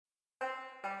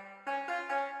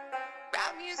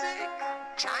music?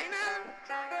 China?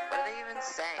 What are they even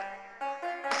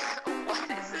saying?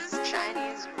 What is this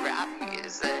Chinese rap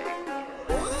music?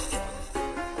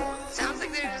 Sounds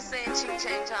like they're just saying ching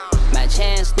chang chong. My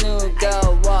chance new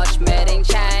girl watch made in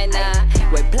China.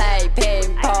 We play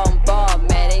ping pong ball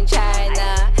made in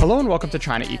China. Hello and welcome to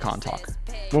China Econ Talk.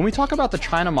 When we talk about the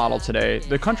China model today,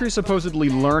 the countries supposedly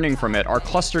learning from it are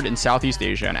clustered in Southeast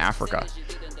Asia and Africa.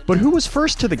 But who was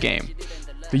first to the game?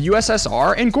 The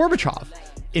USSR and Gorbachev.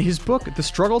 In his book, The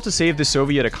Struggle to Save the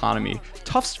Soviet Economy,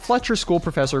 Tufts Fletcher School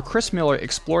professor Chris Miller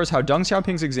explores how Deng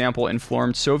Xiaoping's example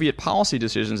informed Soviet policy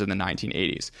decisions in the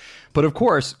 1980s. But of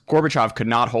course, Gorbachev could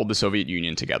not hold the Soviet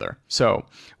Union together. So,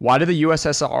 why did the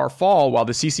USSR fall while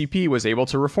the CCP was able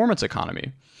to reform its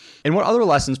economy? And what other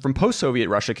lessons from post-Soviet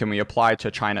Russia can we apply to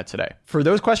China today? For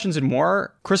those questions and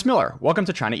more, Chris Miller, welcome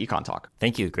to China Econ Talk.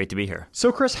 Thank you. Great to be here.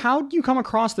 So Chris, how did you come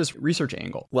across this research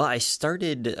angle? Well, I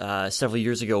started several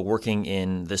years ago working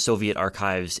in the Soviet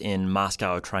archives in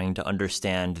Moscow, trying to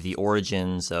understand the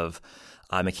origins of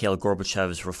Mikhail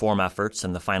Gorbachev's reform efforts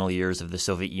in the final years of the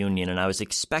Soviet Union. And I was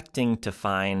expecting to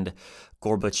find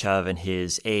Gorbachev and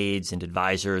his aides and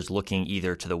advisors looking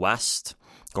either to the West.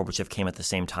 Gorbachev came at the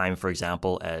same time, for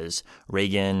example, as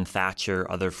Reagan, Thatcher,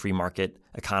 other free market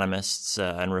economists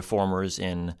and reformers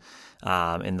in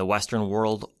the Western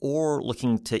world, or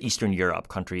looking to Eastern Europe,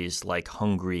 countries like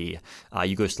Hungary,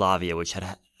 Yugoslavia, which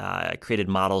had created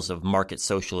models of market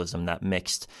socialism that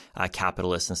mixed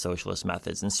capitalist and socialist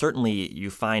methods. And certainly you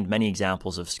find many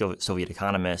examples of Soviet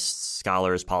economists,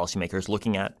 scholars, policymakers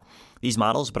looking at these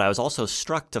models, but I was also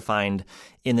struck to find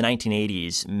in the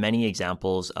 1980s many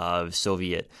examples of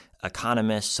Soviet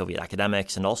economists, Soviet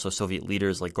academics, and also Soviet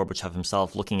leaders like Gorbachev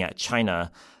himself looking at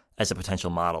China as a potential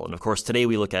model. And of course, today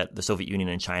we look at the Soviet Union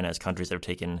and China as countries that have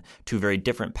taken two very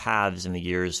different paths in the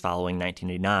years following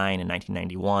 1989 and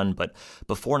 1991. But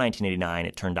before 1989,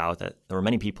 it turned out that there were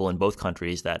many people in both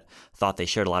countries that thought they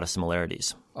shared a lot of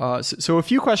similarities. So a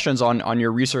few questions on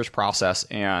your research process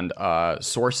and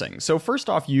sourcing. So first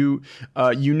off, you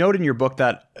note in your book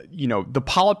that the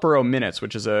Politburo minutes,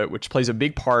 which plays a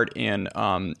big part in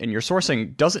your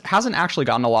sourcing, hasn't actually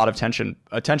gotten a lot of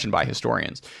attention by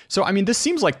historians. So I mean, this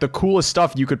seems like the coolest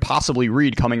stuff you could possibly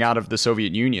read coming out of the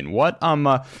Soviet Union.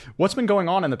 What's been going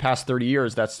on in the past 30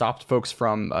 years that stopped folks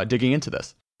from digging into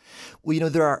this? Well,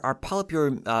 there are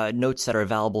Politburo notes that are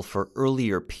available for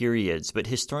earlier periods, but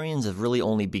historians have really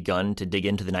only begun to dig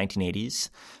into the 1980s.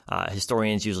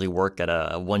 Historians usually work at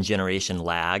a one-generation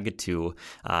lag to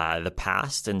the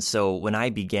past. And so when I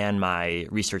began my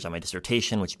research on my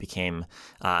dissertation, which became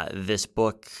this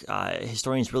book,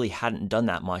 historians really hadn't done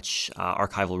that much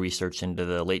archival research into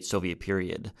the late Soviet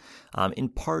period. In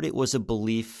part, it was a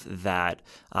belief that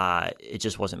it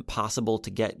just wasn't possible to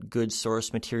get good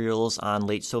source materials on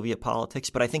late Soviet politics.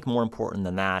 But I think more important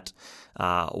than that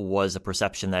was a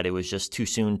perception that it was just too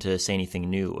soon to say anything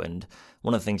new. And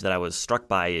one of the things that I was struck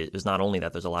by is not only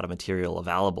that there's a lot of material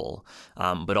available,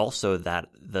 but also that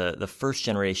the first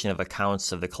generation of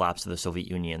accounts of the collapse of the Soviet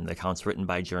Union, the accounts written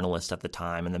by journalists at the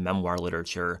time and the memoir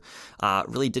literature,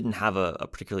 really didn't have a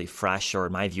particularly fresh or,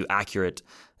 in my view, accurate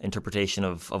interpretation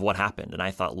of what happened. And I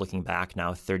thought, looking back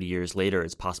now 30 years later,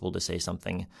 it's possible to say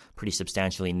something pretty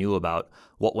substantially new about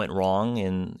what went wrong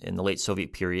in the late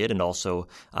Soviet period and also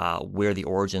where the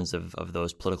origins of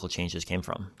those political changes came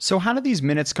from. So how do these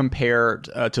minutes compare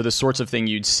to the sorts of thing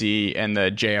you'd see in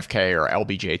the JFK or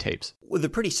LBJ tapes? Well,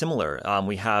 they're pretty similar.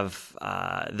 We have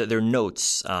their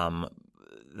notes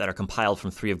that are compiled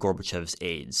from three of Gorbachev's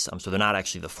aides. So they're not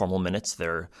actually the formal minutes.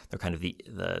 They're kind of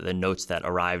the notes that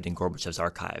arrived in Gorbachev's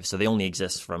archive. So they only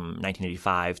exist from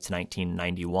 1985 to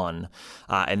 1991,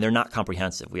 and they're not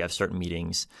comprehensive. We have certain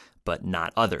meetings, but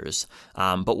not others.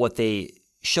 But what they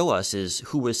show us is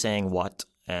who was saying what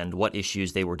and what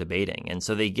issues they were debating. And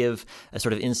so they give a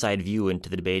sort of inside view into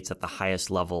the debates at the highest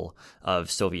level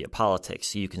of Soviet politics.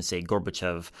 So you can say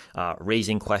Gorbachev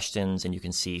raising questions, and you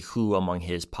can see who among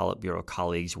his Politburo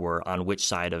colleagues were on which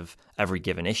side of every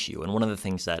given issue. And one of the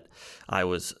things that I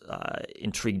was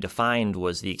intrigued to find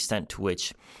was the extent to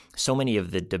which so many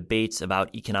of the debates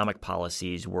about economic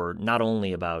policies were not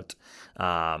only about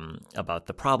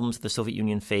the problems the Soviet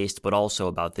Union faced, but also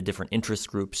about the different interest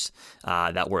groups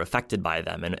that were affected by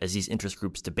them. And as these interest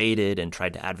groups debated and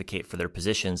tried to advocate for their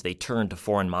positions, they turned to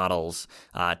foreign models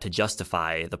to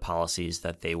justify the policies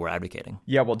that they were advocating.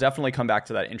 Yeah, we'll definitely come back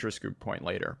to that interest group point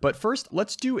later. But first,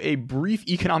 let's do a brief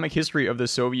economic history of the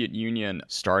Soviet Union,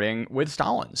 starting with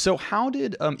Stalin. So how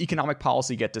did economic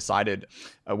policy get decided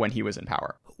when he was in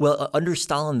power? Well, under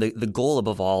Stalin, the goal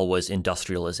above all was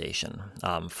industrialization.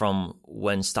 From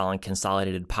when Stalin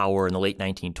consolidated power in the late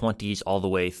 1920s all the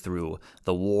way through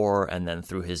the war and then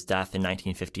through his death in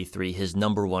 1953, his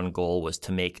number one goal was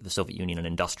to make the Soviet Union an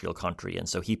industrial country. And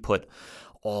so he put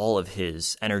all of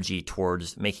his energy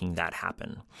towards making that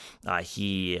happen.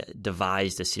 He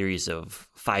devised a series of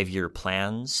 5-year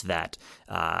plans that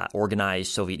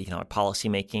organized Soviet economic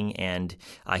policymaking, and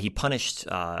he punished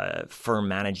firm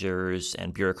managers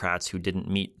and bureaucrats who didn't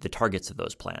meet the targets of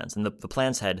those plans. And the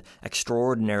plans had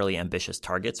extraordinarily ambitious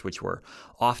targets, which were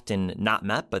often not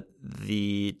met, but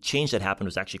the change that happened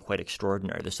was actually quite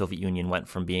extraordinary. The Soviet Union went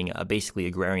from being a basically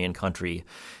agrarian country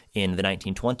in the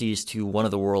 1920s to one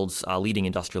of the world's leading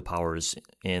industrial powers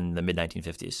in the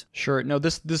mid-1950s. Sure. No,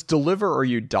 this deliver or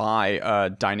you die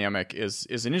dynamic is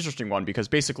an interesting one, because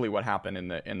basically what happened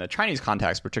in the Chinese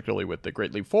context, particularly with the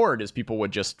Great Leap Forward, is people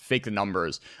would just fake the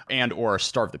numbers and or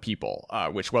starve the people,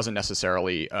 which wasn't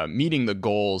necessarily meeting the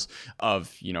goals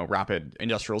of rapid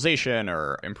industrialization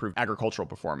or improved agricultural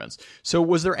performance. So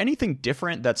was there anything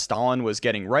different that Stalin was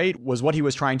getting right? Was what he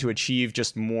was trying to achieve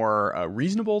just more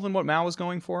reasonable than what Mao was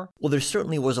going for? Well, there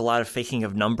certainly was a lot of faking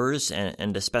of numbers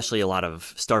and especially a lot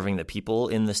of starving the people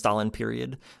in the Stalin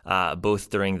period,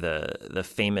 both during the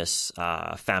famous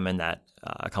famine that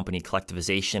accompanied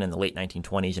collectivization in the late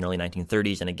 1920s and early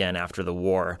 1930s, and again after the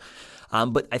war.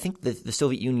 But I think the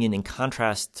Soviet Union, in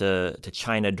contrast to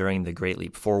China during the Great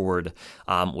Leap Forward,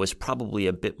 was probably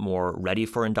a bit more ready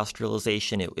for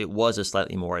industrialization. It was a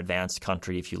slightly more advanced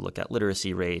country if you look at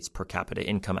literacy rates, per capita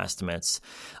income estimates.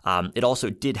 It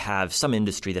also did have some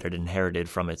industry that had inherited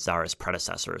from its Tsarist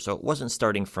predecessor. So it wasn't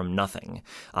starting from nothing,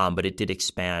 but it did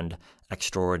expand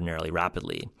extraordinarily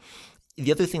rapidly.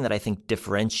 The other thing that I think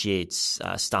differentiates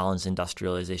Stalin's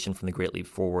industrialization from the Great Leap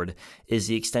Forward is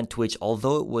the extent to which,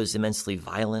 although it was immensely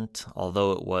violent,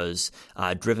 although it was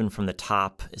driven from the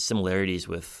top, similarities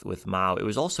with Mao, it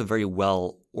was also very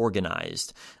well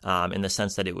organized in the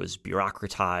sense that it was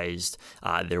bureaucratized.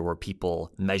 There were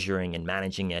people measuring and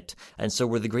managing it. And so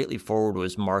where the Great Leap Forward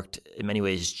was marked in many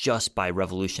ways just by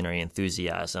revolutionary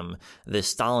enthusiasm, the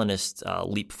Stalinist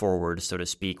leap forward, so to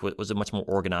speak, was a much more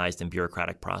organized and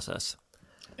bureaucratic process.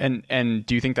 And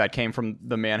do you think that came from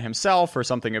the man himself, or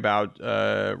something about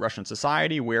Russian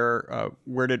society? Where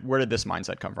did this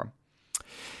mindset come from?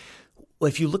 Well,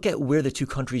 if you look at where the two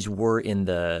countries were in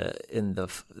the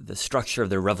structure of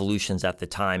their revolutions at the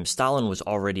time, Stalin was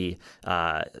already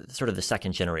sort of the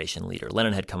second generation leader.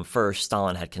 Lenin had come first.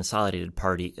 Stalin had consolidated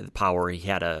party power. He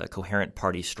had a coherent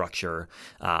party structure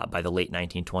by the late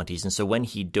 1920s. And so when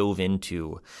he dove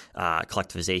into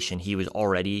collectivization, he was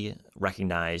already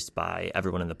recognized by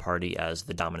everyone in the party as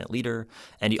the dominant leader,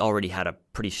 and he already had a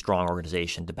pretty strong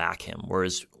organization to back him.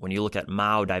 Whereas when you look at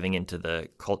Mao diving into the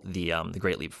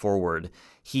Great Leap Forward,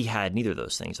 he had neither of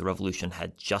those things. The revolution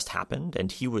had just happened,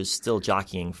 and he was still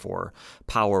jockeying for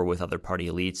power with other party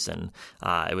elites, and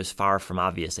it was far from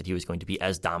obvious that he was going to be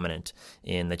as dominant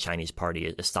in the Chinese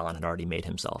party as Stalin had already made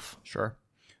himself. Sure.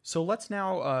 So let's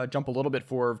now jump a little bit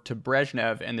forward to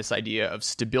Brezhnev and this idea of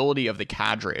stability of the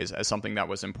cadres as something that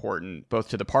was important both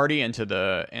to the party and to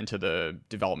the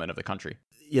development of the country.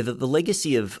 Yeah, the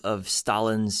legacy of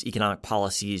Stalin's economic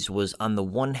policies was, on the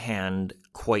one hand,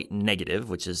 quite negative,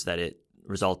 which is that it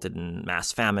resulted in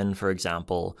mass famine, for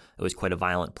example. It was quite a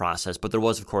violent process. But there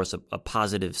was, of course, a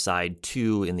positive side,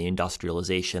 too, in the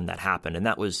industrialization that happened, and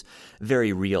that was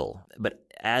very real. But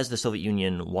as the Soviet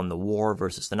Union won the war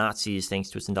versus the Nazis, thanks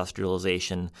to its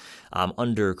industrialization,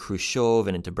 under Khrushchev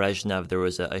and into Brezhnev, there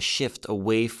was a shift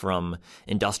away from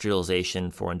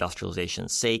industrialization for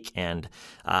industrialization's sake, and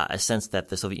a sense that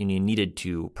the Soviet Union needed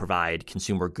to provide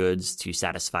consumer goods to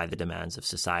satisfy the demands of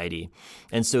society.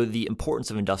 And so the importance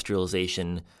of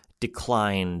industrialization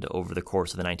declined over the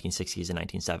course of the 1960s and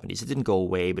 1970s. It didn't go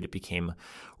away, but it became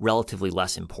relatively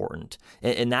less important.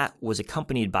 And that was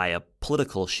accompanied by a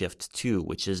political shift, too,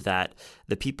 which is that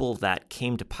the people that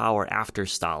came to power after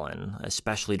Stalin,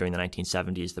 especially during the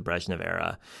 1970s, the Brezhnev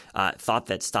era, thought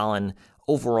that Stalin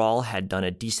overall had done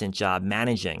a decent job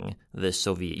managing the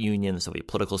Soviet Union, the Soviet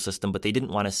political system, but they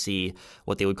didn't want to see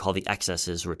what they would call the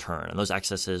excesses return. And those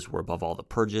excesses were, above all, the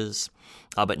purges,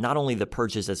 but not only the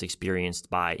purges as experienced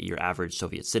by your average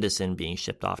Soviet citizen being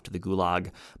shipped off to the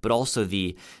Gulag, but also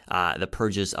the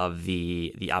purges of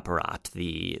the apparat,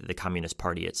 the Communist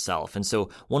Party itself. And so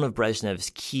one of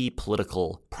Brezhnev's key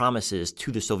political promises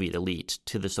to the Soviet elite,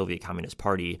 to the Soviet Communist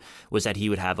Party, was that he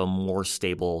would have a more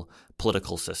stable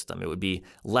political system. It would be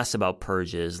less about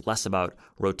purges, less about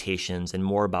rotations, and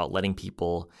more about letting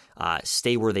people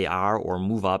stay where they are or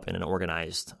move up in an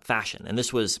organized fashion. And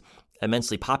this was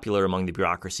immensely popular among the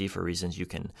bureaucracy for reasons you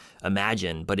can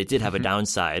imagine, but it did have a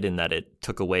downside in that it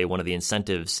took away one of the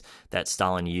incentives that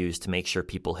Stalin used to make sure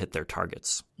people hit their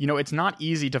targets. You know, it's not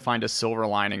easy to find a silver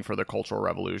lining for the Cultural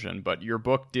Revolution, but your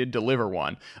book did deliver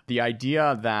one. The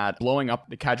idea that blowing up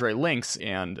the cadre links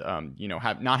and,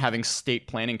 not having state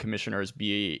planning commissioners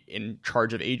be in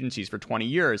charge of agencies for 20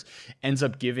 years ends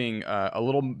up giving a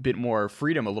little bit more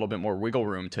freedom, a little bit more wiggle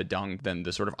room to Deng than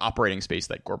the sort of operating space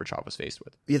that Gorbachev was faced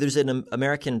with. Yeah, there's an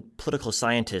American political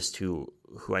scientist who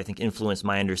I think influenced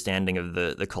my understanding of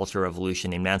the Cultural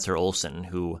Revolution named Mansur Olson,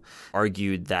 who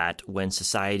argued that when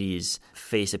societies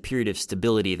face a period of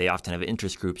stability, they often have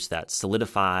interest groups that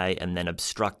solidify and then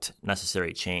obstruct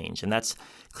necessary change. And that's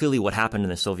clearly what happened in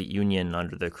the Soviet Union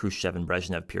under the Khrushchev and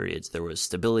Brezhnev periods. There was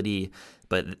stability,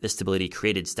 but this stability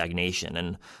created stagnation.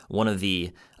 And one of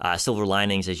the silver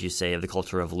linings, as you say, of the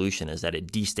Cultural Revolution is that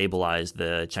it destabilized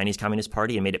the Chinese Communist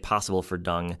Party and made it possible for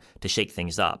Deng to shake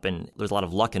things up. And there's a lot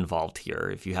of luck involved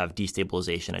here. If you have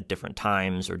destabilization at different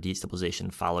times or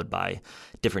destabilization followed by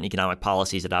different economic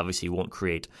policies, it obviously won't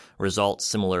create results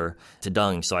similar to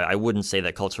Deng. So I wouldn't say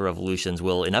that cultural revolutions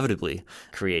will inevitably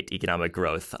create economic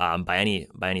growth by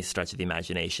any stretch of the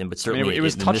imagination. But certainly it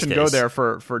was touch and go there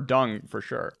for Deng for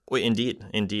sure. Well,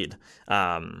 indeed.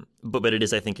 But it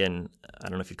is, I think, I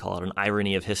don't know if you'd call it an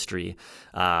irony of history,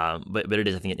 but it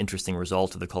is, I think, an interesting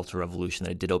result of the Cultural Revolution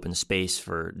that it did open space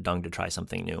for Deng to try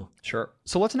something new. Sure.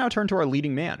 So let's now turn to our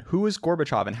leading man. Who is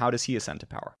Gorbachev and how does he ascend to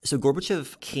power? So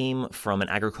Gorbachev came from an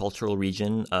agricultural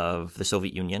region of the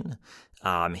Soviet Union.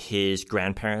 His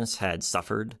grandparents had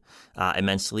suffered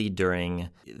immensely during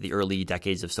the early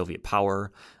decades of Soviet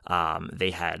power. They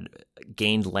had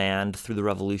gained land through the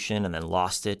revolution and then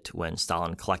lost it when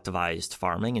Stalin collectivized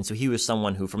farming. And so he was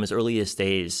someone who, from his earliest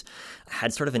days,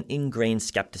 had sort of an ingrained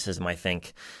skepticism, I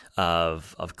think,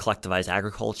 of collectivized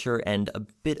agriculture and a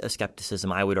bit of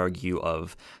skepticism, I would argue,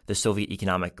 of the Soviet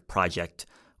economic project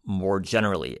more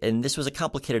generally. And this was a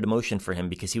complicated emotion for him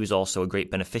because he was also a great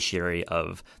beneficiary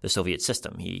of the Soviet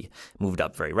system. He moved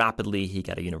up very rapidly. He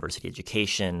got a university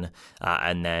education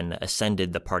and then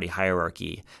ascended the party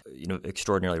hierarchy,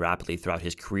 extraordinarily rapidly throughout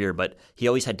his career. But he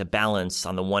always had to balance,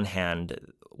 on the one hand,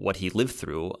 what he lived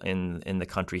through in the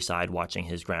countryside, watching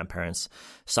his grandparents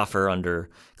suffer under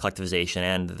collectivization,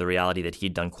 and the reality that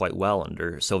he'd done quite well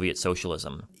under Soviet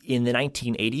socialism. In the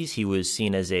 1980s, he was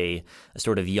seen as a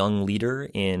sort of young leader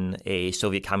in a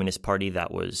Soviet Communist Party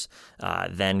that was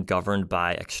then governed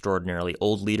by extraordinarily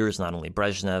old leaders, not only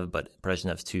Brezhnev, but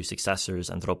Brezhnev's two successors,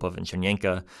 Andropov and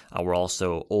Chernenko, were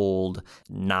also old,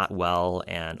 not well,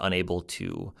 and unable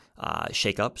to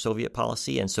shake up Soviet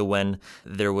policy. And so when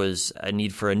there was a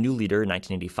need for a new leader in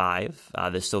 1985,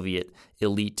 the Soviet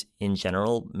elite in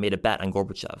general made a bet on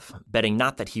Gorbachev, betting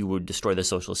not that he would destroy the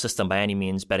socialist system by any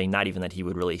means, betting not even that he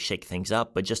would really shake things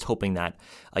up, but just hoping that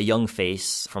a young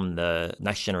face from the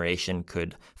next generation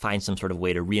could find some sort of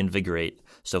way to reinvigorate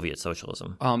Soviet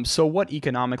socialism. So what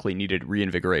economically needed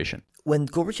reinvigoration? When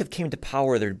Gorbachev came to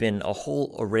power, there had been a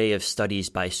whole array of studies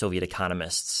by Soviet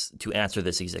economists to answer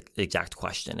this exact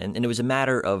question. And it was a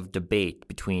matter of debate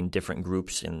between different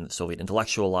groups in Soviet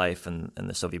intellectual life and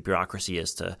the Soviet bureaucracy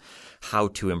as to how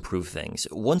to improve things.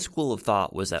 One school of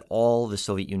thought was that all the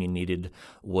Soviet Union needed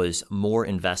was more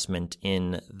investment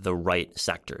in the right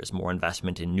sectors, more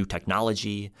investment in new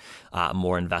technology,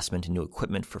 more investment in new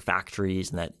equipment for factories,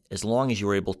 and that as long as you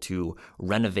were able to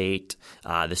renovate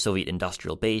the Soviet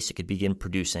industrial base, it could begin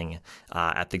producing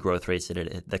at the growth rates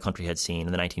that the country had seen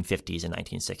in the 1950s and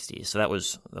 1960s. So that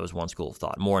was one school of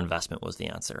thought. More investment was the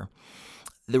answer.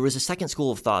 There was a second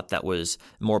school of thought that was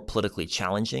more politically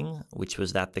challenging, which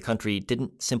was that the country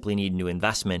didn't simply need new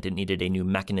investment, it needed a new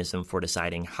mechanism for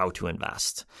deciding how to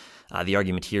invest. The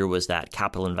argument here was that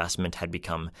capital investment had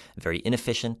become very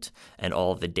inefficient, and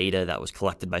all of the data that was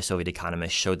collected by Soviet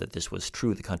economists showed that this was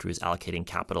true. The country was allocating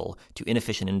capital to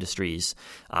inefficient industries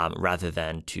rather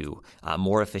than to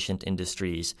more efficient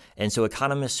industries. And so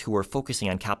economists who were focusing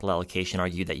on capital allocation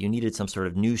argued that you needed some sort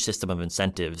of new system of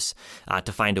incentives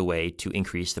to find a way to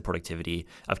increase the productivity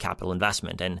of capital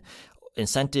investment. And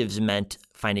incentives meant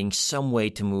finding some way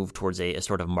to move towards a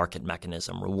sort of market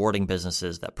mechanism, rewarding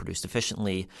businesses that produced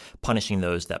efficiently, punishing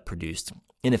those that produced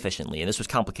inefficiently. And this was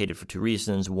complicated for two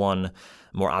reasons. One,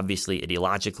 more obviously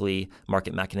ideologically,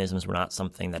 market mechanisms were not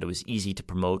something that it was easy to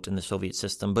promote in the Soviet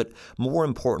system. But more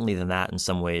importantly than that, in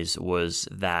some ways, was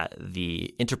that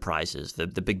the enterprises, the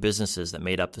big businesses that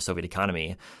made up the Soviet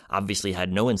economy, obviously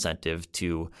had no incentive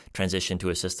to transition to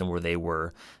a system where they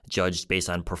were judged based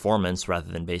on performance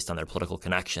rather than based on their political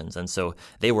connections. And so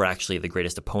they were actually the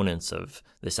greatest opponents of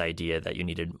this idea that you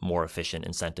needed more efficient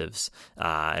incentives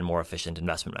and more efficient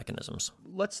investment mechanisms.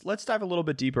 Let's dive a little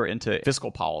bit deeper into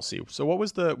fiscal policy. So what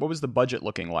was the budget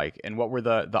looking like, and what were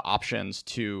the options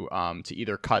to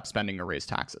either cut spending or raise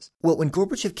taxes? Well, when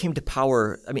Gorbachev came to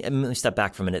power, I mean, let me step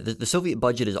back for a minute. The Soviet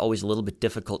budget is always a little bit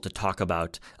difficult to talk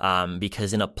about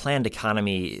because in a planned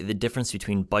economy, the difference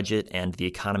between budget and the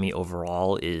economy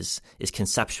overall is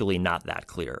conceptually not that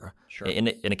clear. Sure. In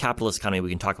a capitalist economy, we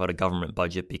can talk about a government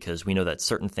budget because we know that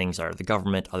certain things are the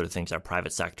government, other things are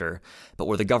private sector. But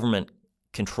where the government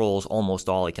controls almost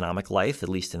all economic life, at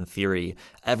least in theory,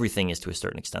 everything is to a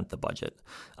certain extent the budget.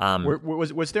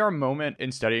 Was there a moment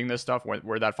in studying this stuff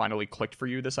where that finally clicked for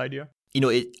you, this idea?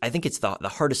 I think it's the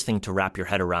hardest thing to wrap your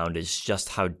head around is just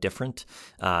how different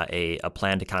a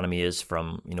planned economy is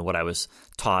from what I was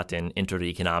taught in intro to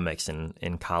economics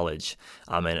in college.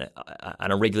 And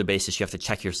on a regular basis, you have to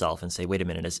check yourself and say, wait a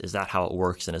minute, is that how it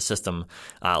works in a system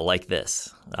like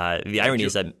this? The irony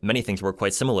is that many things work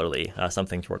quite similarly. Some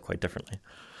things work quite differently.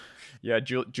 Yeah,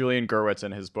 Julian Gurwitz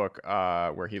in his book,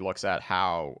 where he looks at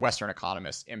how Western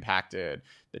economists impacted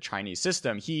the Chinese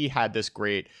system, he had this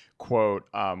great quote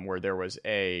where there was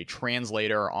a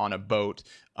translator on a boat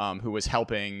who was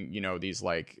helping, these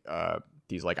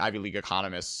Ivy League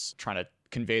economists trying to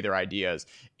convey their ideas,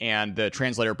 and the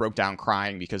translator broke down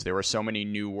crying because there were so many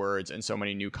new words and so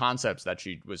many new concepts that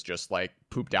she was just like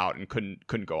pooped out and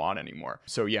couldn't go on anymore.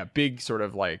 So yeah, big sort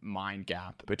of like mind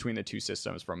gap between the two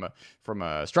systems from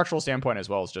a structural standpoint as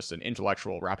well as just an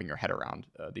intellectual wrapping your head around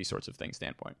these sorts of things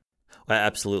standpoint.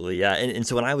 Absolutely, yeah. And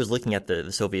so when I was looking at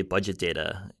the Soviet budget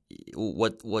data,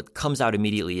 what comes out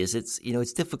immediately is it's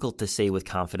difficult to say with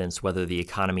confidence whether the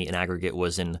economy in aggregate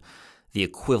was in the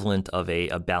equivalent of a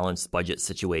balanced budget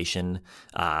situation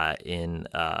in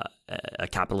a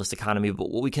capitalist economy. But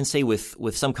what we can say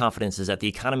with some confidence is that the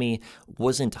economy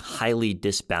wasn't highly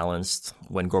disbalanced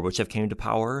when Gorbachev came to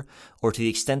power, or to the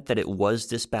extent that it was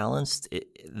disbalanced,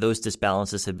 those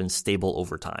disbalances have been stable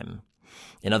over time.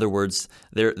 In other words,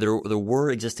 there were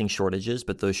existing shortages,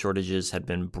 but those shortages had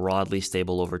been broadly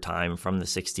stable over time from the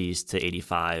 60s to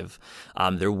 85.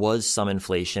 There was some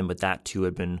inflation, but that too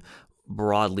had been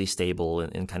broadly stable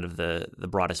in kind of the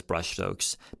broadest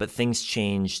brushstrokes. But things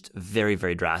changed very,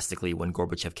 very drastically when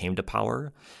Gorbachev came to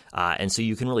power. And so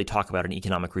you can really talk about an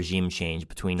economic regime change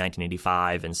between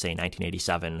 1985 and, say,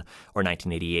 1987 or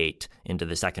 1988 into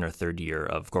the second or third year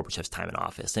of Gorbachev's time in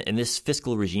office. And this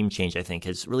fiscal regime change, I think,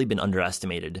 has really been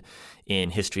underestimated in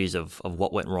histories of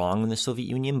what went wrong in the Soviet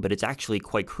Union. But it's actually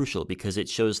quite crucial because it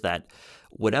shows that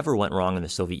whatever went wrong in the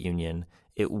Soviet Union,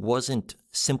 it wasn't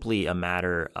simply a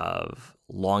matter of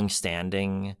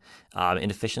long-standing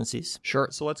inefficiencies. Sure.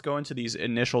 So let's go into these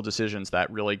initial decisions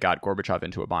that really got Gorbachev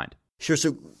into a bind. Sure.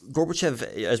 So Gorbachev,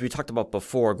 as we talked about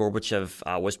before,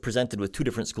 Gorbachev was presented with two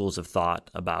different schools of thought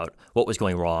about what was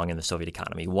going wrong in the Soviet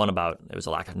economy. One about there was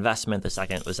a lack of investment. The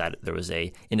second was that there was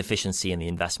a inefficiency in the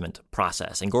investment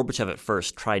process. And Gorbachev at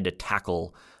first tried to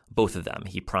tackle both of them.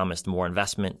 He promised more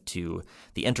investment to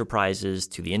the enterprises,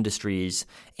 to the industries,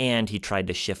 and he tried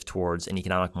to shift towards an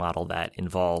economic model that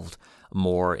involved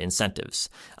more incentives.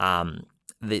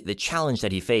 The challenge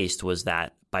that he faced was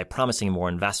that by promising more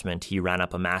investment, he ran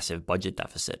up a massive budget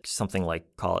deficit, something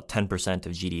like, call it 10%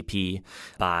 of GDP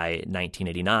by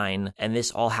 1989. And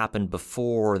this all happened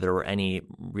before there were any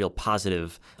real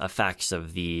positive effects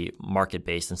of the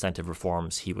market-based incentive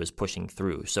reforms he was pushing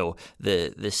through. So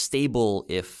the stable,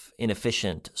 if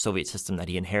inefficient, Soviet system that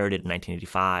he inherited in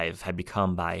 1985 had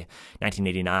become by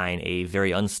 1989 a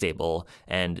very unstable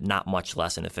and not much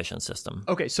less inefficient system.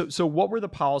 Okay, so what were the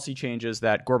policy changes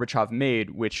that Gorbachev made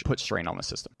which put strain on the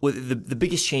system? Well, the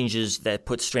biggest changes that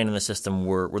put strain on the system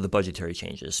were the budgetary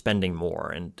changes, spending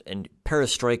more. And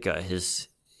Perestroika, his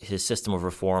system of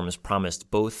reforms, promised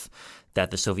both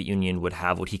that the Soviet Union would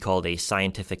have what he called a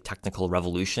scientific technical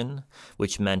revolution,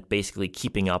 which meant basically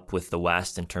keeping up with the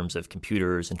West in terms of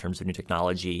computers, in terms of new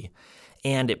technology.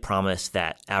 And it promised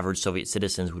that average Soviet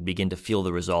citizens would begin to feel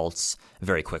the results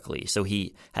very quickly. So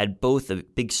he had both a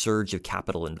big surge of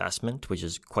capital investment, which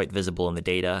is quite visible in the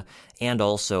data, and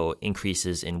also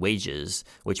increases in wages,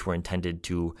 which were intended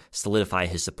to solidify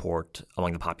his support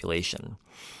among the population.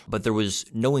 But there was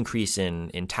no increase in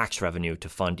tax revenue to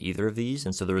fund either of these,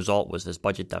 and so the result was this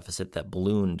budget deficit that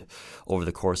ballooned over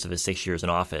the course of his 6 years in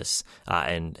office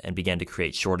and began to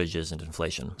create shortages and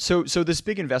inflation. So this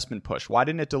big investment push, why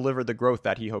didn't it deliver the growth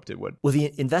that he hoped it would? Well,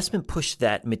 the investment push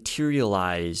that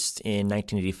materialized in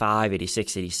 1985,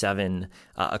 86, 87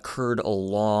 occurred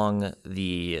along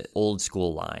the old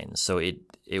school lines. So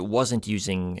it wasn't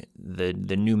using the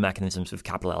new mechanisms of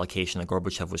capital allocation that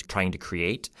Gorbachev was trying to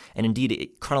create. And indeed,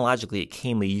 chronologically, it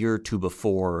came a year or two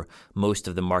before most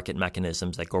of the market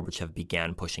mechanisms that Gorbachev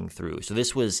began pushing through. So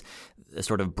this was a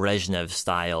sort of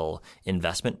Brezhnev-style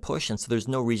investment push, and so there's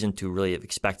no reason to really have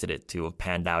expected it to have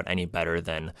panned out any better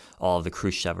than all of the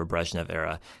Khrushchev or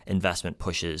Brezhnev-era investment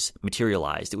pushes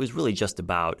materialized. It was really just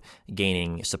about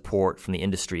gaining support from the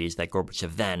industries that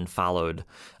Gorbachev then followed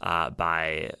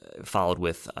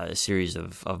with a series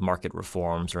of market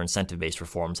reforms or incentive-based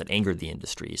reforms that angered the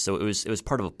industry. So it was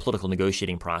part of a political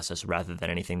negotiating process rather than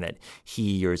anything that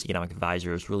he or his economic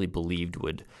advisors really believed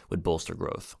would bolster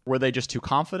growth. Were they just too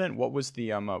confident? What was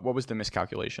the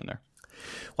miscalculation there?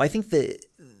 Well, I think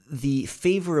the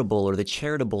favorable or the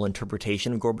charitable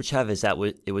interpretation of Gorbachev is that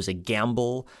it was a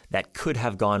gamble that could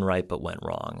have gone right but went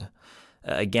wrong.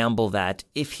 A gamble that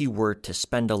if he were to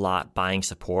spend a lot buying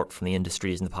support from the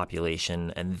industries and the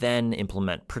population and then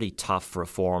implement pretty tough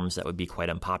reforms that would be quite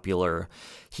unpopular,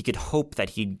 he could hope that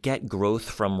he'd get growth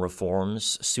from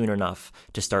reforms soon enough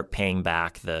to start paying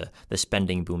back the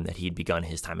spending boom that he'd begun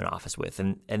his time in office with.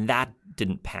 And that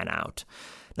didn't pan out.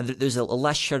 Now, there's a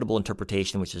less charitable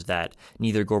interpretation, which is that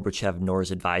neither Gorbachev nor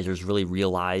his advisors really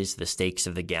realized the stakes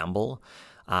of the gamble.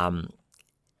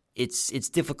 It's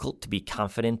difficult to be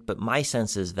confident, but my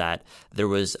sense is that there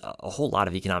was a whole lot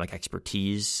of economic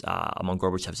expertise among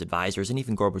Gorbachev's advisors, and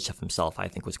even Gorbachev himself, I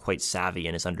think, was quite savvy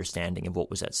in his understanding of what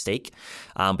was at stake.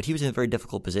 But he was in a very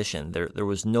difficult position. There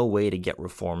was no way to get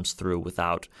reforms through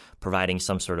without providing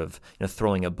some sort of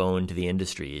throwing a bone to the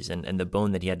industries, and the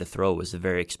bone that he had to throw was a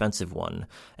very expensive one,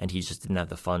 and he just didn't have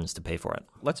the funds to pay for it.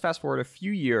 Let's fast forward a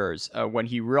few years when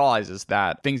he realizes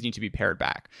that things need to be pared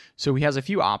back. So he has a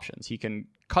few options. He can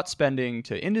cut spending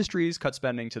to industries, cut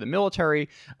spending to the military,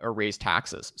 or raise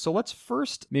taxes. So let's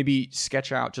first maybe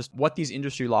sketch out just what these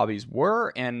industry lobbies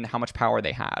were and how much power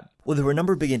they had. Well, there were a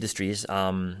number of big industries.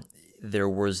 There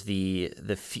was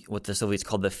what the Soviets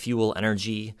called the fuel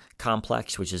energy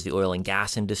complex, which is the oil and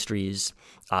gas industries.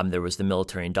 There was the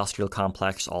military-industrial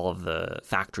complex, all of the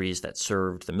factories that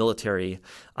served the military.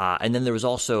 And then there was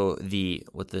also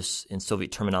what this in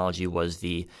Soviet terminology was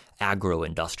the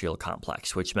agro-industrial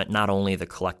complex, which meant not only the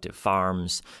collective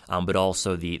farms, but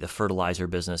also the fertilizer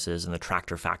businesses and the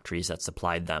tractor factories that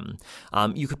supplied them.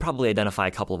 You could probably identify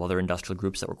a couple of other industrial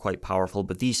groups that were quite powerful,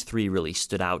 but these three really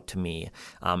stood out to me,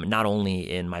 not only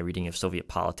in my reading of Soviet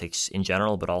politics in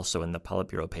general, but also in the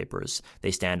Politburo papers.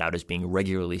 They stand out as being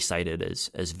regularly cited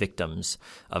as victims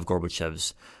of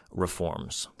Gorbachev's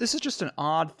reforms. This is just an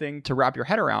odd thing to wrap your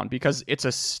head around because it's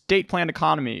a state-planned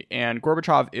economy and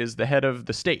Gorbachev is the head of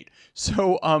the state.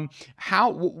 So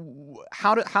how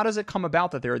does it come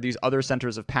about that there are these other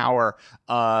centers of power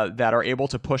that are able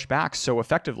to push back so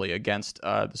effectively against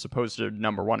the supposed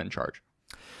number one in charge?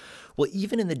 Well,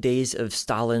 even in the days of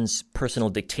Stalin's personal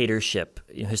dictatorship,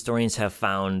 historians have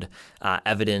found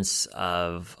evidence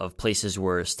of places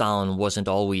where Stalin wasn't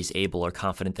always able or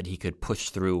confident that he could push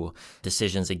through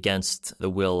decisions against the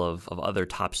will of other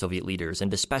top Soviet leaders.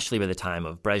 And especially by the time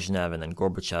of Brezhnev and then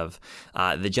Gorbachev,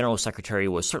 the general secretary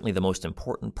was certainly the most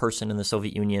important person in the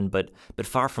Soviet Union, but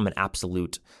far from an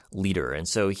absolute leader. And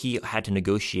so he had to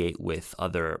negotiate with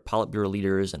other Politburo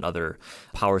leaders and other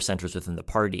power centers within the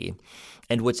party.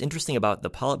 And what's interesting about the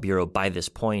Politburo by this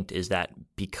point is that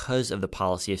because of the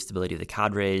policy of stability of the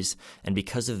cadres and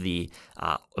because of the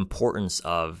importance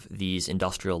of these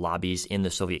industrial lobbies in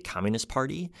the Soviet Communist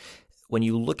Party, when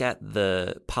you look at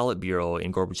the Politburo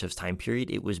in Gorbachev's time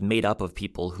period, it was made up of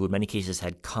people who in many cases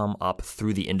had come up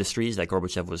through the industries that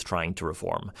Gorbachev was trying to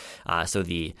reform. So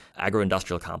the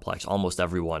agro-industrial complex, almost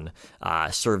everyone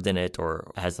served in it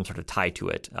or has some sort of tie to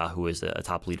it, who is a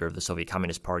top leader of the Soviet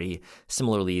Communist Party.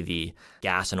 Similarly, the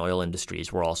gas and oil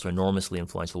industries were also enormously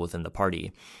influential within the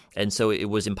party. And so it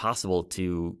was impossible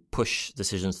to push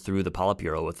decisions through the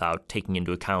Politburo without taking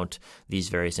into account these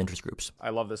various interest groups.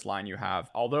 I love this line you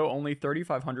have. Although only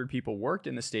 3,500 people worked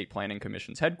in the State Planning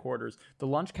Commission's headquarters, the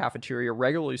lunch cafeteria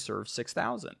regularly served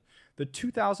 6,000. The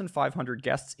 2,500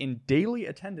 guests in daily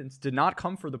attendance did not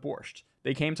come for the borscht.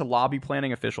 They came to lobby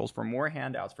planning officials for more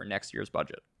handouts for next year's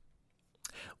budget.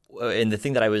 And the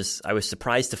thing that I was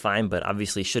surprised to find, but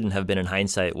obviously shouldn't have been in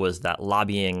hindsight, was that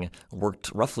lobbying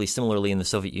worked roughly similarly in the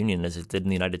Soviet Union as it did in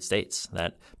the United States,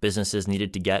 that businesses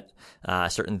needed to get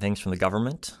certain things from the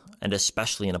government, and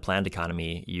especially in a planned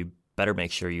economy, you better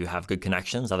make sure you have good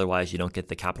connections. Otherwise, you don't get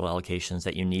the capital allocations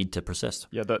that you need to persist.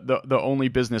 Yeah, the only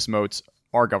business moats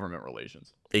are government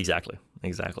relations. Exactly.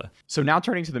 So now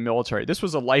turning to the military, this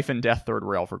was a life and death third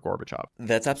rail for Gorbachev.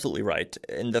 That's absolutely right.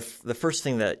 And the first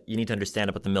thing that you need to understand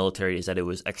about the military is that it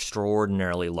was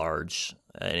extraordinarily large.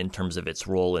 in terms of its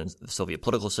role in the Soviet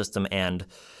political system and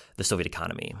the Soviet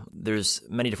economy. There's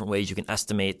many different ways you can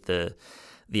estimate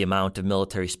the amount of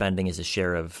military spending as a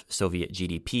share of Soviet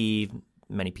GDP.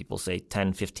 Many people say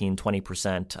 10, 15,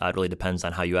 20%. It really depends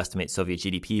on how you estimate Soviet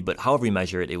GDP. But however you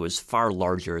measure it, it was far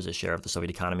larger as a share of the Soviet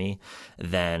economy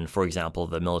than, for example,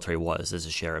 the military was as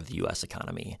a share of the U.S.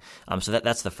 economy. So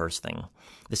that's the first thing.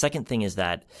 The second thing is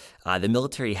that the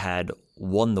military had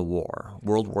won the war.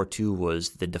 World War II was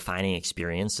the defining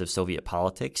experience of Soviet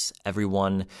politics.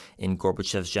 Everyone in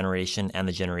Gorbachev's generation and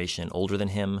the generation older than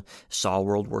him saw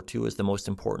World War II as the most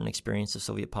important experience of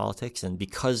Soviet politics. And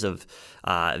because of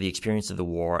the experience of the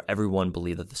war, everyone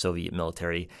believed that the Soviet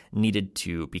military needed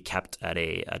to be kept at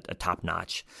a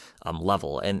top-notch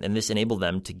level. And this enabled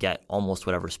them to get almost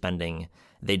whatever spending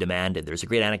they demanded. There's a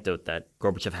great anecdote that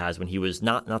Gorbachev has when he was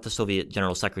not the Soviet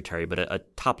General Secretary, but a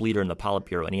top leader in the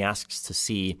Politburo, and he asks to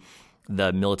see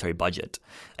the military budget.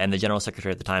 And the general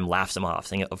secretary at the time laughs him off,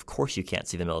 saying, of course you can't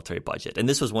see the military budget. And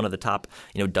this was one of the top,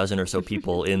 dozen or so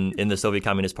people in the Soviet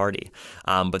Communist Party.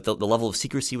 But the level of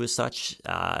secrecy was such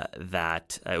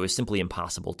that it was simply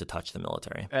impossible to touch the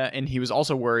military. And he was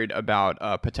also worried about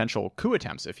potential coup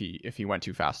attempts if he went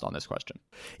too fast on this question.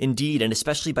 Indeed, and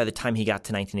especially by the time he got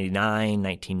to 1989,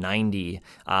 1990,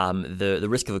 the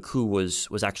risk of a coup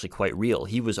was actually quite real.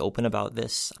 He was open about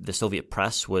this. The Soviet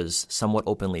press was somewhat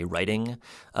openly writing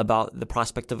about the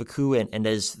prospect of a coup, and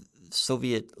as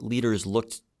Soviet leaders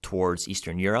looked towards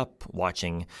Eastern Europe,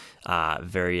 watching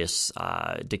various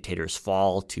dictators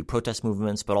fall to protest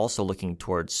movements, but also looking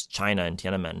towards China and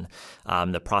Tiananmen,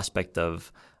 the prospect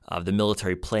of the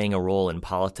military playing a role in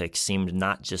politics seemed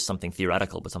not just something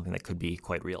theoretical, but something that could be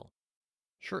quite real.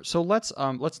 Sure. So let's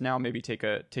now maybe take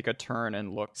a turn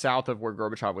and look south of where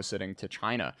Gorbachev was sitting to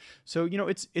China. So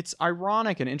it's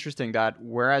ironic and interesting that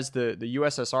whereas the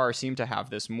USSR seemed to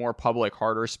have this more public,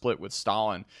 harder split with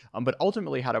Stalin, but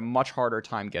ultimately had a much harder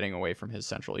time getting away from his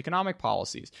central economic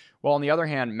policies. While on the other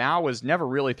hand, Mao was never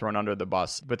really thrown under the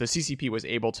bus, but the CCP was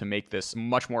able to make this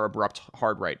much more abrupt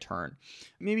hard right turn.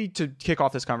 Maybe to kick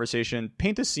off this conversation,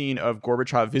 paint the scene of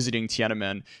Gorbachev visiting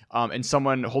Tiananmen and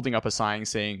someone holding up a sign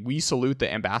saying, "We salute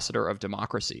the ambassador of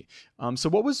democracy." So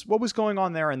what was going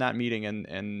on there in that meeting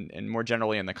and more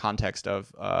generally in the context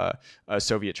of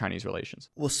Soviet-Chinese relations?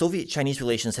 Well, Soviet-Chinese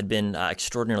relations had been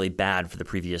extraordinarily bad for the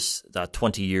previous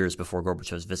 20 years before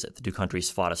Gorbachev's visit. The two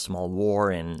countries fought a small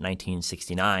war in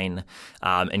 1969,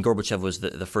 and Gorbachev was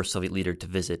the first Soviet leader to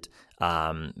visit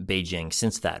Beijing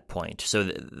since that point. So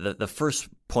the first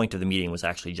point of the meeting was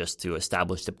actually just to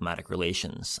establish diplomatic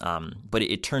relations. But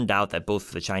it turned out that both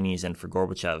for the Chinese and for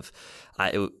Gorbachev,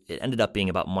 it ended up being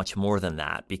about much more than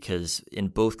that, because in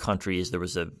both countries there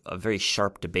was a very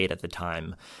sharp debate at the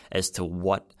time as to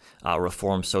what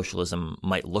reform socialism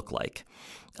might look like.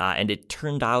 And it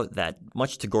turned out that,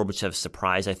 much to Gorbachev's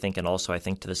surprise, I think, and also I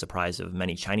think to the surprise of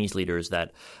many Chinese leaders,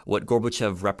 that what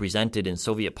Gorbachev represented in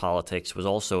Soviet politics was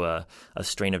also a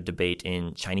strain of debate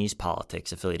in Chinese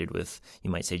politics, affiliated with,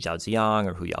 you might say, Zhao Ziyang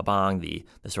or Hu Yaobang, the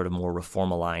sort of more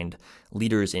reform-aligned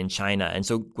leaders in China. And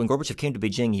so when Gorbachev came to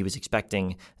Beijing, he was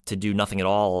expecting to do nothing at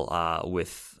all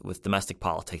with domestic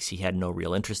politics. He had no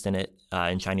real interest in it,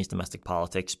 in Chinese domestic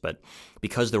politics. But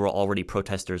because there were already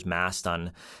protesters massed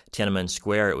on Tiananmen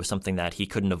Square, it was something that he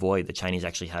couldn't avoid. The Chinese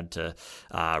actually had to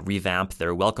revamp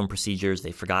their welcome procedures.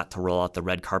 They forgot to roll out the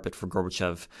red carpet for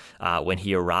Gorbachev when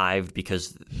he arrived,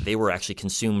 because they were actually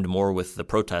consumed more with the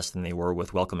protest than they were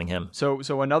with welcoming him. So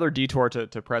another detour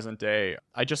to present day.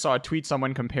 I just saw a tweet,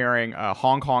 someone comparing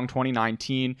Hong Kong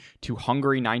 2019 to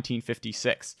Hungary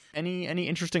 1956. Any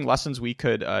interesting lessons we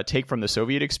could take from the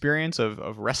Soviet experience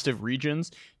of restive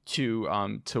regions to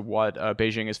what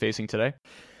Beijing is facing today?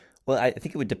 Well, I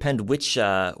think it would depend which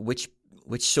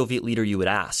Soviet leader you would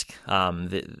ask.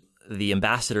 The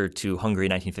ambassador to Hungary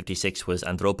in 1956 was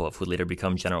Andropov, who would later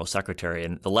become general secretary.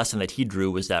 And the lesson that he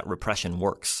drew was that repression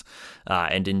works.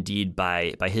 And indeed,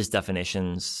 by his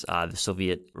definitions, the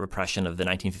Soviet repression of the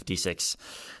 1956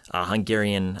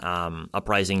 Hungarian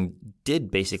uprising did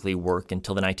basically work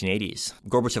until the 1980s.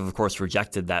 Gorbachev, of course,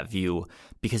 rejected that view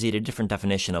because he had a different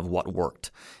definition of what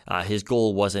worked. His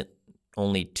goal wasn't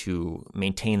only to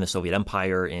maintain the Soviet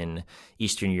Empire in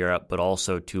Eastern Europe, but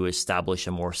also to establish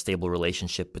a more stable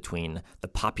relationship between the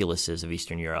populaces of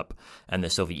Eastern Europe and the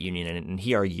Soviet Union. And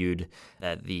he argued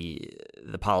that the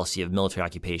policy of military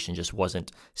occupation just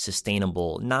wasn't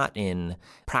sustainable, not in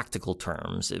practical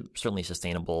terms, certainly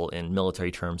sustainable in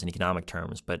military terms and economic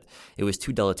terms, but it was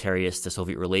too deleterious to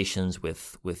Soviet relations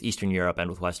with Eastern Europe and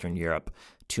with Western Europe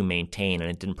to maintain, and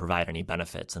it didn't provide any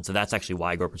benefits. And so that's actually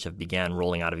why Gorbachev began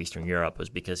rolling out of Eastern Europe, was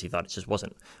because he thought it just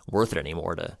wasn't worth it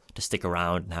anymore to stick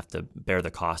around and have to bear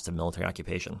the cost of military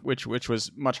occupation. Which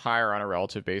was much higher on a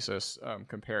relative basis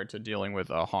compared to dealing with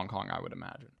Hong Kong, I would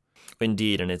imagine.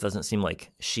 Indeed, and it doesn't seem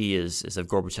like Xi is of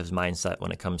Gorbachev's mindset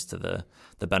when it comes to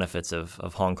the benefits of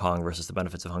Hong Kong versus the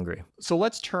benefits of Hungary. So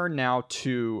let's turn now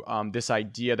to this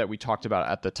idea that we talked about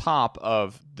at the top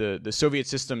of the Soviet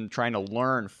system trying to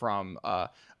learn from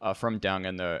Deng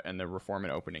and the reform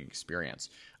and opening experience.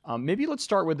 Maybe let's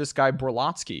start with this guy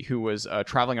Berlotsky, who was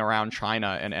traveling around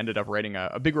China and ended up writing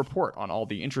a big report on all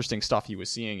the interesting stuff he was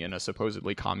seeing in a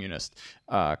supposedly communist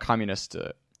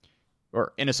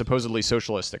or in a supposedly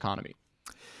socialist economy.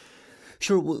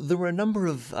 Sure. Well, there were a number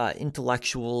of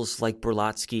intellectuals like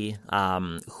Berlotsky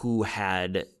who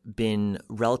had been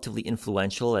relatively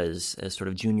influential as sort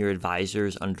of junior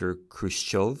advisors under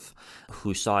Khrushchev,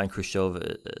 who saw in Khrushchev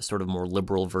a sort of more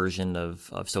liberal version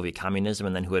of Soviet communism,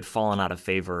 and then who had fallen out of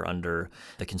favor under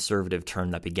the conservative turn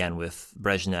that began with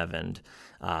Brezhnev and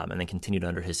then continued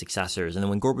under his successors. And then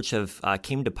when Gorbachev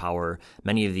came to power,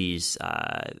 many of these,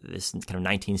 this kind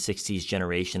of 1960s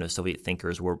generation of Soviet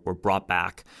thinkers were brought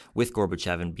back with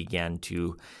Gorbachev and began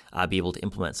to be able to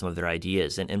implement some of their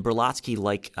ideas. And Berlotsky,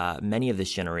 like many of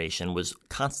this generation, was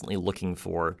constantly looking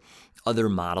for other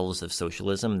models of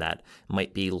socialism that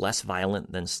might be less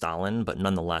violent than Stalin, but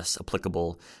nonetheless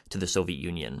applicable to the Soviet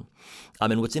Union.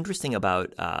 And what's interesting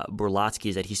about Berlotsky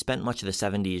is that he spent much of the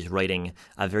 70s writing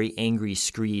very angry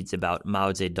screeds about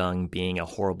Mao Zedong being a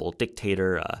horrible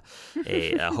dictator,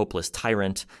 a hopeless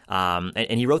tyrant.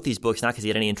 And he wrote these books not because he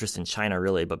had any interest in China,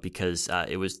 really, but because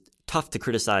it was tough to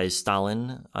criticize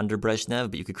Stalin under Brezhnev,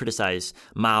 but you could criticize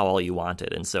Mao all you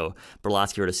wanted. And so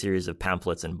Berlotsky wrote a series of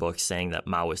pamphlets and books saying that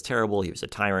Mao was terrible, he was a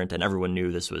tyrant, and everyone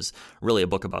knew this was really a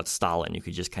book about Stalin. You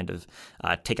could just kind of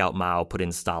take out Mao, put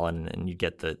in Stalin, and you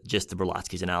get the gist of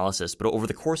Berlotsky's analysis. But over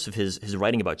the course of his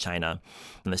writing about China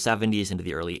in the 70s into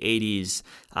the early 80s,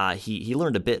 he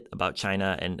learned a bit about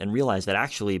China and realized that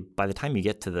actually by the time you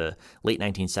get to the late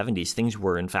 1970s, things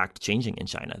were in fact changing in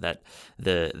China, that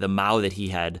the Mao that he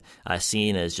had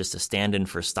seen as just a stand-in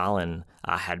for Stalin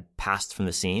had passed from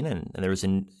the scene, and there was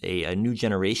a new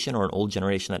generation or an old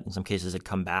generation that in some cases had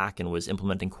come back and was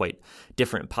implementing quite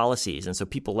different policies. And so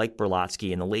people like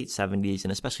Berlotsky in the late 70s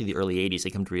and especially the early 80s,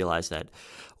 they come to realize that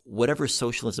whatever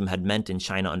socialism had meant in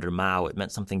China under Mao, it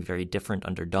meant something very different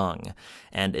under Deng.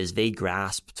 And as they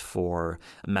grasped for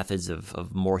methods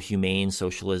of more humane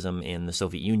socialism in the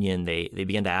Soviet Union, they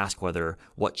began to ask whether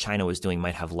what China was doing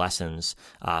might have lessons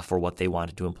for what they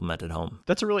wanted to implement at home.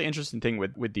 That's a really interesting thing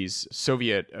with these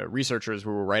Soviet researchers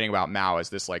who were writing about Mao as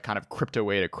this like kind of crypto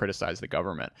way to criticize the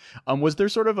government. Was there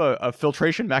sort of a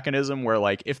filtration mechanism where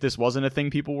like if this wasn't a thing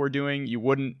people were doing, you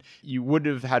would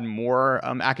have had more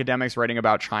academics writing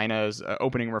about China's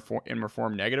opening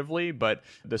reform negatively, but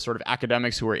the sort of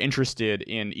academics who were interested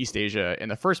in East Asia in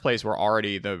the first place were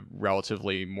already the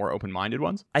relatively more open-minded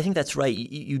ones? I think that's right.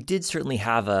 You did certainly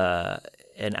have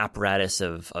an apparatus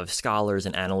of scholars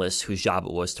and analysts whose job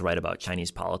it was to write about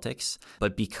Chinese politics.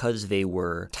 But because they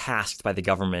were tasked by the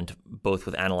government both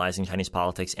with analyzing Chinese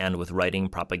politics and with writing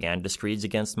propaganda screeds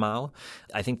against Mao,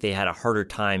 I think they had a harder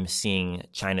time seeing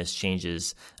China's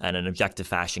changes in an objective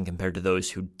fashion compared to those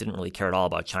who didn't really care at all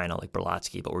about China, like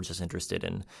Berlotsky, but were just interested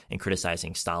in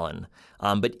criticizing Stalin.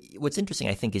 But what's interesting,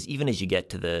 I think, is even as you get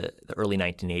to the early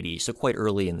 1980s, so quite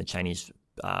early in the Chinese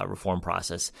reform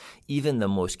process, even the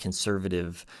most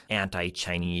conservative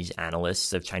anti-Chinese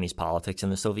analysts of Chinese politics in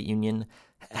the Soviet Union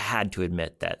had to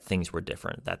admit that things were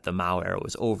different, that the Mao era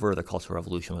was over, the Cultural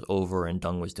Revolution was over, and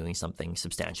Deng was doing something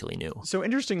substantially new. So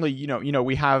interestingly,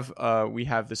 we have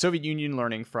the Soviet Union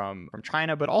learning from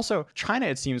China, but also China,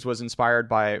 it seems, was inspired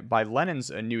by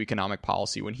Lenin's new economic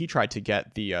policy when he tried to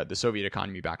get the Soviet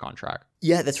economy back on track.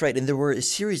 Yeah, that's right. And there were a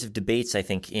series of debates, I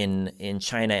think, in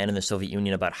China and in the Soviet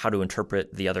Union about how to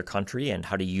interpret the other country and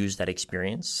how to use that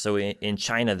experience. So in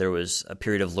China, there was a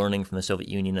period of learning from the Soviet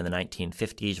Union in the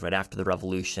 1950s, right after the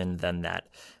revolution. Then that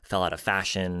fell out of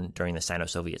fashion during the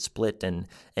Sino-Soviet split. And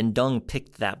Deng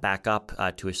picked that back up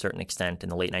to a certain extent in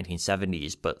the late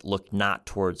 1970s, but looked not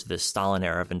towards the Stalin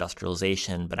era of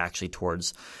industrialization, but actually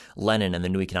towards Lenin and the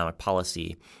new economic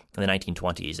policy in the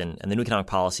 1920s. And the new economic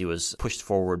policy was pushed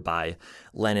forward by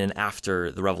Lenin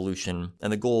after the revolution.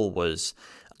 And the goal was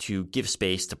to give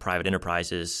space to private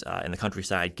enterprises in the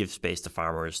countryside, give space to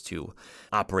farmers to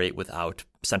operate without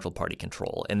central party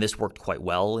control. And this worked quite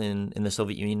well in the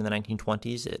Soviet Union in the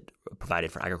 1920s. It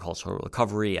provided for agricultural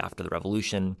recovery after the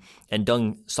revolution. And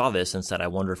Deng saw this and said, I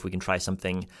wonder if we can try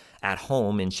something at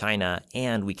home in China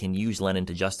and we can use Lenin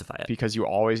to justify it. Because you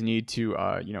always need to,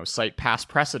 cite past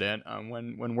precedent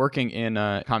when working in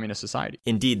a communist society.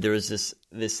 Indeed, there was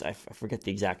this I forget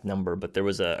the exact number, but there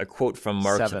was a quote from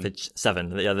Marx. Seven.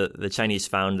 The Chinese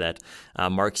found that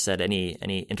Marx said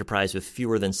any enterprise with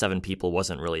fewer than 7 people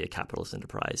wasn't really a capitalist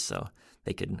enterprise. So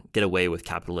they could get away with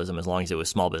capitalism as long as it was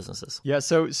small businesses. Yeah,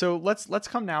 so let's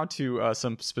come now to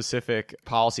some specific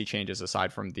policy changes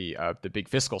aside from the big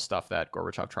fiscal stuff that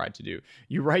Gorbachev tried to do.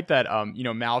 You write that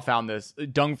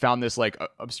Deng found this like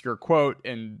obscure quote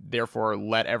and therefore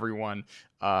let everyone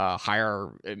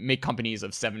make companies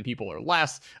of 7 people or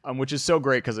less, which is so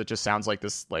great because it just sounds like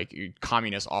this like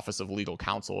communist office of legal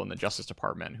counsel in the Justice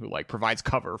Department who like provides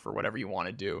cover for whatever you want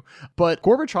to do. But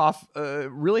Gorbachev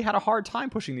really had a hard time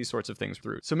pushing these sorts of things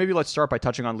through. So maybe let's start by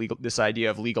touching on this idea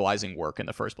of legalizing work in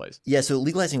the first place. Yeah, so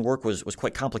legalizing work was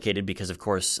quite complicated because, of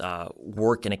course,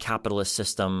 work in a capitalist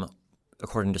system,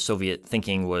 according to Soviet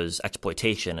thinking, was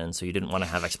exploitation. And so you didn't want to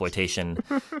have exploitation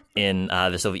in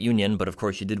the Soviet Union, but of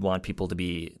course you did want people to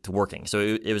be working. So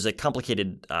it was a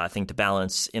complicated thing to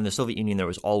balance. In the Soviet Union, there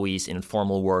was always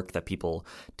informal work that people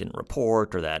didn't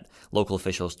report or that local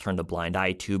officials turned a blind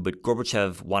eye to. But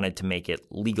Gorbachev wanted to make it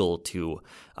legal to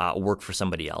work for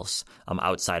somebody else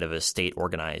outside of a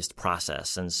state-organized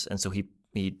process. And so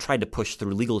he tried to push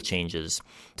through legal changes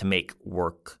to make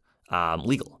work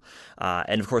legal.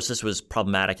 And of course, this was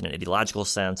problematic in an ideological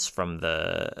sense from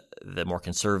the more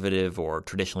conservative or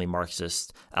traditionally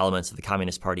Marxist elements of the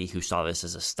Communist Party who saw this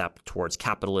as a step towards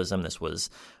capitalism. This was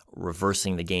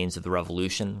reversing the gains of the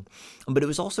revolution. But it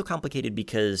was also complicated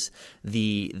because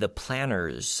the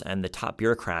planners and the top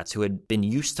bureaucrats who had been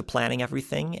used to planning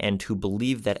everything and who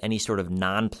believed that any sort of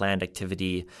non-planned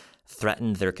activity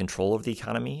threatened their control of the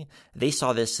economy, they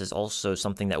saw this as also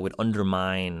something that would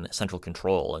undermine central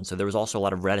control. And so there was also a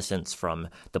lot of reticence from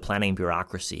the planning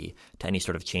bureaucracy to any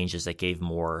sort of changes that gave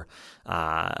more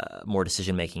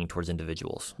decision-making towards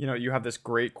individuals. You know, you have this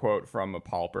great quote from a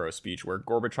Politburo speech where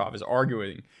Gorbachev is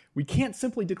arguing, we can't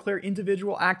simply declare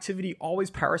individual activity always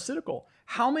parasitical.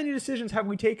 How many decisions have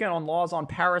we taken on laws on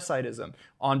parasitism,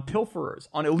 on pilferers,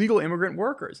 on illegal immigrant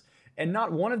workers? And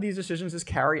not one of these decisions is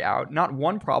carried out. Not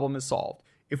one problem is solved.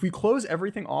 If we close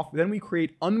everything off, then we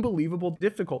create unbelievable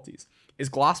difficulties. Is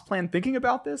Glass-Plan thinking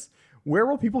about this? Where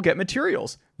will people get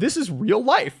materials? This is real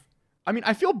life. I mean,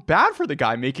 I feel bad for the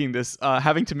guy making this,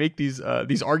 having to make these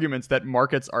arguments that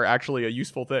markets are actually a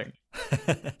useful thing.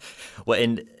 Well,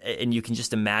 and you can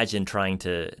just imagine trying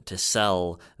to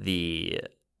sell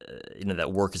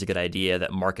that work is a good idea,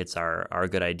 that markets are a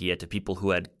good idea to people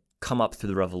who had come up through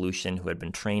the revolution, who had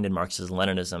been trained in Marxism,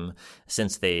 Leninism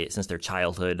since their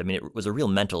childhood. I mean, it was a real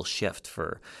mental shift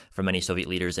for many Soviet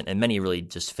leaders, and many really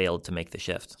just failed to make the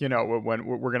shift. You know, when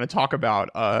we're going to talk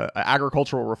about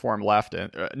agricultural reform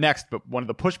next, but one of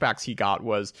the pushbacks he got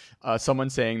was someone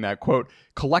saying that, quote,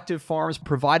 collective farms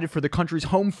provided for the country's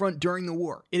home front during the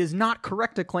war. It is not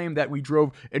correct to claim that we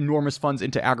drove enormous funds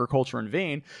into agriculture in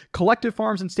vain. Collective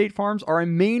farms and state farms are a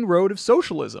main road of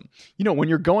socialism. You know, when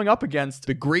you're going up against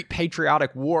the great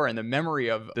patriotic war and the memory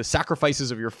of the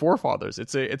sacrifices of your forefathers,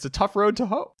 it's a tough road to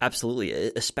hoe. Absolutely,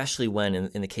 especially when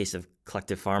in the case of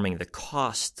collective farming, the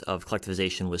cost of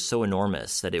collectivization was so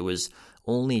enormous that it was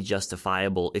only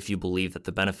justifiable if you believe that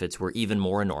the benefits were even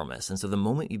more enormous. And so the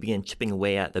moment you begin chipping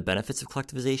away at the benefits of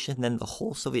collectivization, then the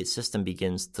whole Soviet system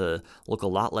begins to look a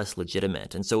lot less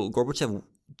legitimate. And so Gorbachev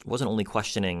wasn't only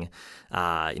questioning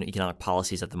economic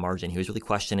policies at the margin. He was really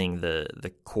questioning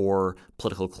the core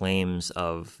political claims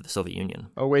of the Soviet Union.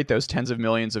 Oh, wait, those tens of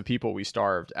millions of people we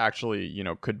starved actually,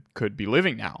 could be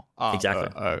living now. Exactly.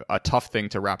 A tough thing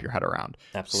to wrap your head around.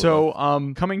 Absolutely.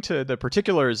 So coming to the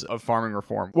particulars of farming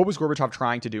reform, what was Gorbachev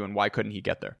trying to do and why couldn't he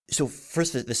get there? So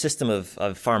first, the system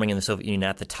of farming in the Soviet Union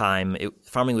at the time,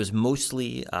 farming was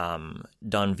mostly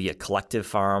done via collective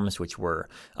farms, which were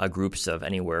groups of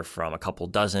anywhere from a couple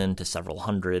dozen to several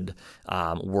hundred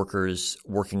workers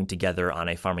working together on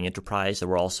a farming enterprise. There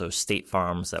were also state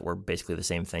farms that were basically the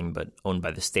same thing but owned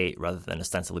by the state rather than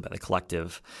ostensibly by the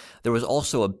collective. There was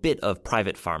also a bit of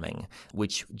private farming,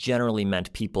 which generally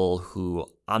meant people who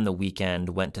on the weekend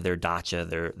went to their dacha,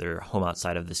 their home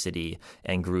outside of the city,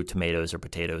 and grew tomatoes or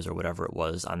potatoes or whatever it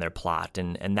was on their plot.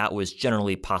 And that was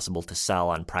generally possible to sell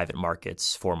on private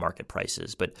markets for market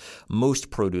prices. But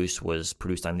most produce was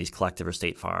produced on these collective or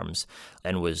state farms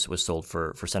and was sold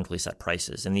for centrally set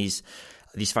prices. And these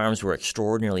These farms were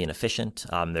extraordinarily inefficient.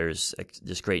 There's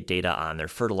just great data on their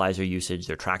fertilizer usage,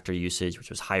 their tractor usage, which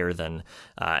was higher than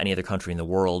any other country in the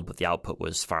world, but the output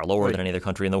was far lower than any other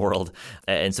country in the world.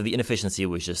 And so the inefficiency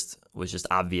was just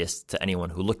obvious to anyone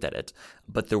who looked at it.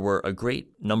 But there were a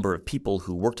great number of people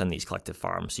who worked on these collective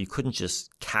farms, so you couldn't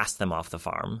just cast them off the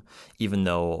farm, even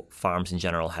though farms in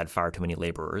general had far too many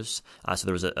laborers. So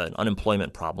there was an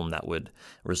unemployment problem that would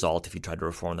result if you tried to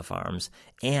reform the farms.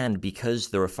 And because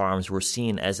the farms were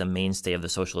seen as a mainstay of the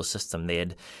socialist system, they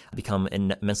had become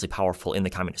immensely powerful in the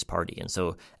Communist Party. And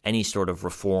so any sort of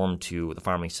reform to the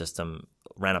farming system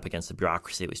ran up against the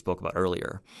bureaucracy that we spoke about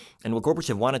earlier. And what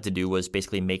Gorbachev wanted to do was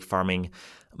basically make farming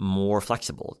more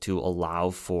flexible to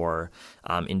allow for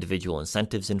individual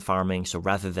incentives in farming. So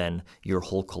rather than your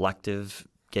whole collective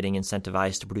getting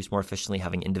incentivized to produce more efficiently,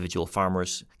 having individual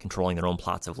farmers controlling their own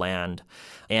plots of land,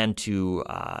 and to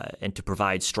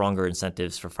provide stronger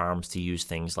incentives for farms to use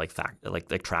things like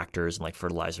tractors and like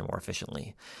fertilizer more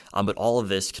efficiently. But all of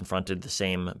this confronted the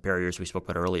same barriers we spoke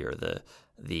about earlier,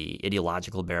 the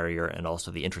ideological barrier and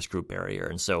also the interest group barrier.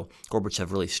 And so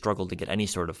Gorbachev really struggled to get any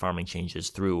sort of farming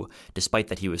changes through, despite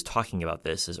that he was talking about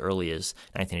this as early as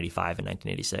 1985 and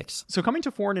 1986. So coming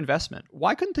to foreign investment,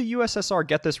 why couldn't the USSR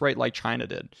get this right like China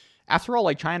did? After all,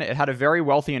 like China, it had a very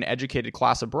wealthy and educated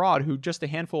class abroad who just a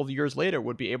handful of years later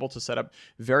would be able to set up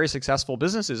very successful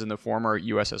businesses in the former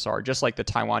USSR, just like the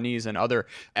Taiwanese and other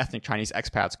ethnic Chinese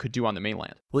expats could do on the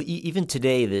mainland. Well, even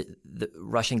today, the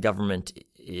Russian government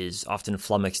is often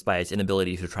flummoxed by its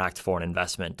inability to attract foreign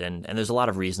investment. And there's a lot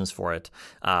of reasons for it,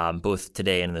 both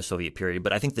today and in the Soviet period.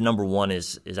 But I think the number one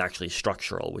is actually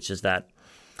structural, which is that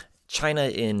China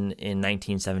in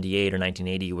 1978 or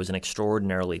 1980 was an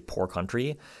extraordinarily poor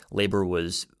country. Labor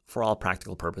was, for all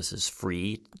practical purposes,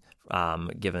 free,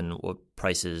 given what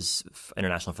prices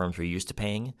international firms were used to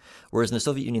paying. Whereas in the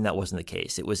Soviet Union, that wasn't the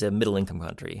case. It was a middle-income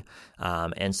country.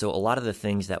 And so a lot of the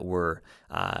things that were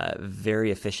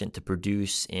very efficient to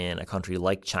produce in a country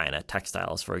like China,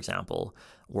 textiles, for example,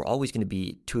 were always going to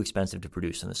be too expensive to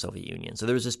produce in the Soviet Union. So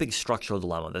there was this big structural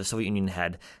dilemma that the Soviet Union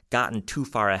had gotten too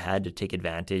far ahead to take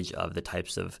advantage of the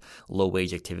types of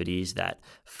low-wage activities that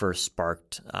first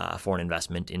sparked foreign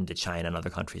investment into China and other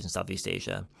countries in Southeast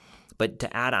Asia. But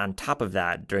to add on top of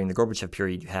that, during the Gorbachev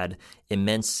period, you had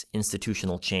immense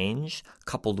institutional change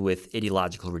coupled with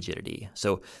ideological rigidity.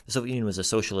 So the Soviet Union was a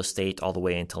socialist state all the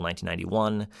way until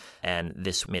 1991, and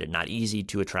this made it not easy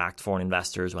to attract foreign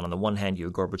investors. When on the one hand, you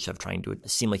had Gorbachev trying to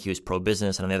seem like he was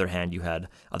pro-business, and on the other hand, you had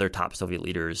other top Soviet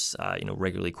leaders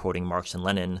regularly quoting Marx and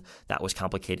Lenin. That was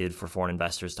complicated for foreign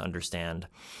investors to understand.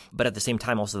 But at the same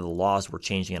time, also the laws were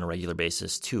changing on a regular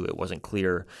basis too. It wasn't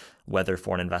clear whether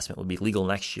foreign investment would be legal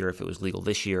next year, if it was legal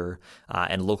this year,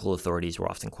 and local authorities were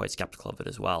often quite skeptical of it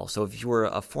as well. So if you were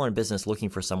a foreign business looking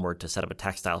for somewhere to set up a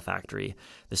textile factory,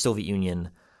 the Soviet Union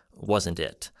wasn't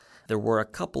it. There were a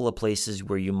couple of places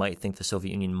where you might think the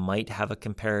Soviet Union might have a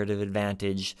comparative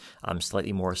advantage,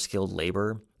 slightly more skilled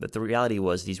labor. But the reality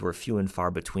was these were few and far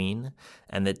between,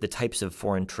 and that the types of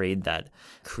foreign trade that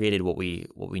created what we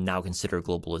now consider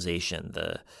globalization,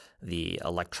 the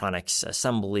electronics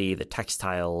assembly, the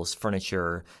textiles,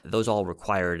 furniture, those all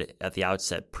required at the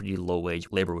outset pretty low-wage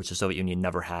labor, which the Soviet Union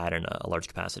never had in a large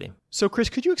capacity. So, Chris,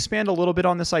 could you expand a little bit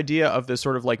on this idea of this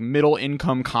sort of like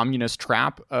middle-income communist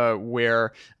trap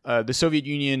where the Soviet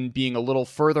Union, being a little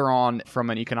further on from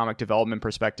an economic development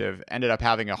perspective, ended up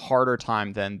having a harder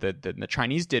time than the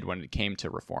Chinese did when it came to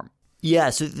reform?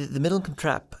 Yeah, so the middle-income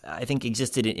trap, I think,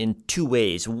 existed in two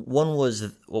ways. One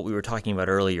was what we were talking about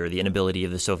earlier, the inability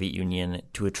of the Soviet Union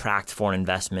to attract foreign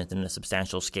investment in a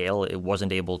substantial scale. It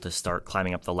wasn't able to start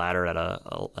climbing up the ladder at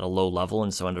a low level,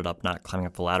 and so ended up not climbing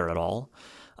up the ladder at all.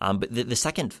 But the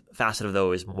second facet of,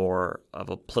 though, is more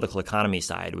of a political economy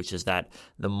side, which is that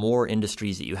the more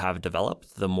industries that you have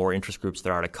developed, the more interest groups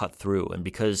there are to cut through. And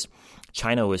because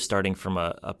China was starting from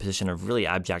a position of really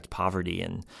abject poverty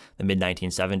in the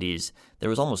mid-1970s, there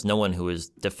was almost no one who was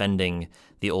defending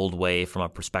the old way from a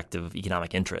perspective of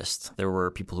economic interest. There were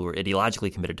people who were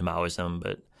ideologically committed to Maoism,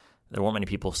 but there weren't many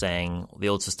people saying, the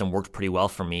old system worked pretty well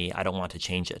for me, I don't want to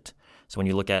change it. So when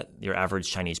you look at your average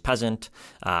Chinese peasant,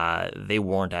 they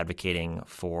weren't advocating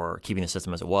for keeping the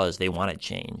system as it was. They wanted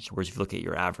change. Whereas if you look at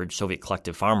your average Soviet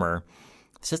collective farmer,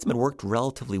 The system had worked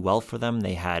relatively well for them.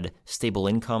 They had stable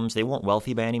incomes. They weren't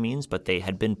wealthy by any means, but they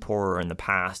had been poorer in the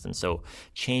past. And so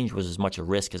change was as much a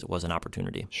risk as it was an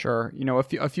opportunity. Sure.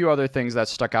 A few other things that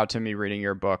stuck out to me reading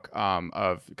your book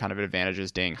of kind of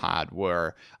advantages Deng had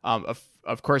were,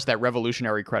 of course, that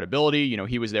revolutionary credibility.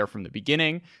 He was there from the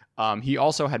beginning. He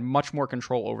also had much more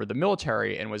control over the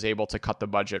military and was able to cut the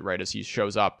budget right as he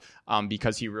shows up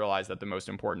because he realized that the most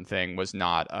important thing was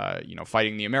not,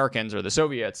 fighting the Americans or the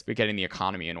Soviets, but getting the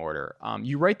economy in order.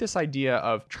 You write this idea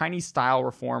of Chinese-style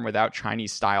reform without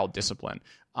Chinese-style discipline.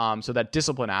 So that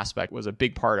discipline aspect was a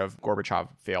big part of Gorbachev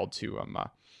failed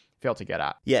to get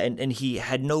at. Yeah, and he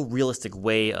had no realistic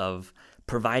way of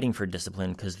providing for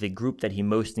discipline because the group that he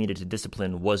most needed to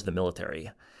discipline was the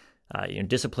military.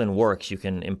 Discipline works. You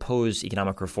can impose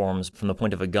economic reforms from the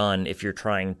point of a gun if you're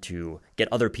trying to get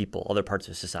other people, other parts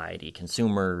of society,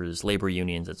 consumers, labor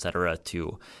unions, etc.,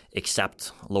 to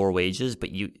accept lower wages.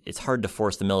 But it's hard to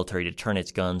force the military to turn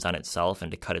its guns on itself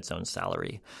and to cut its own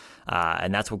salary.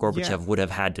 And that's what Gorbachev would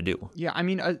have had to do. Yeah,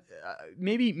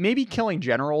 maybe killing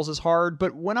generals is hard,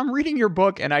 but when I'm reading your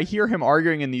book and I hear him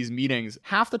arguing in these meetings,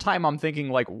 half the time I'm thinking,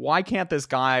 like, why can't this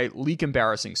guy leak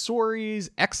embarrassing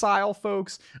stories, exile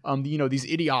folks, these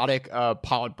idiotic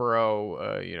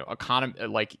Politburo,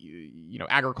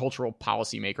 agricultural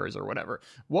policymakers or whatever.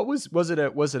 What was it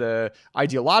a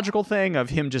ideological thing of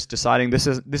him just deciding this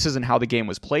isn't how the game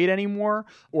was played anymore,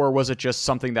 or was it just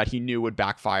something that he knew would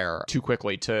backfire too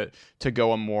quickly to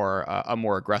go a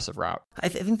more aggressive route? I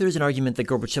think there's an argument that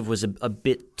Gorbachev was a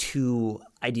bit too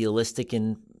idealistic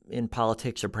in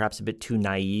politics, or perhaps a bit too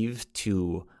naive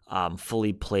to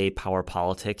fully play power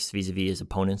politics vis-a-vis his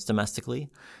opponents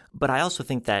domestically. But I also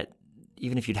think that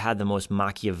even if you'd had the most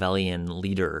Machiavellian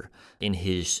leader in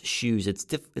his shoes,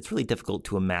 it's really difficult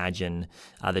to imagine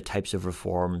the types of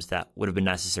reforms that would have been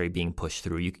necessary being pushed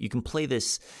through. You can play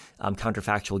this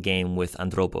counterfactual game with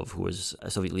Andropov, who was a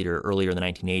Soviet leader earlier in the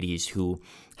 1980s, who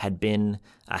had been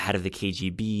head of the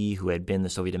KGB, who had been the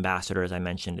Soviet ambassador, as I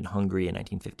mentioned, in Hungary in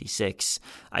 1956.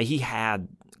 He had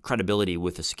credibility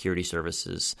with the security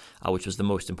services, which was the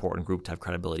most important group to have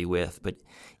credibility with. But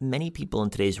many people in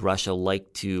today's Russia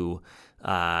like to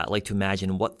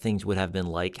imagine what things would have been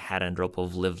like had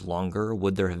Andropov lived longer.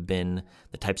 Would there have been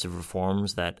the types of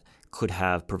reforms that could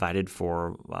have provided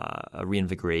for a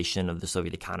reinvigoration of the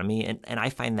Soviet economy? And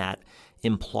I find that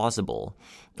implausible,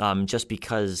 just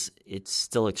because it's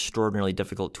still extraordinarily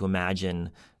difficult to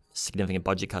imagine significant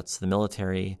budget cuts to the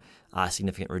military,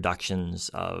 significant reductions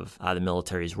of the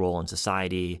military's role in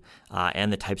society,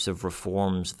 and the types of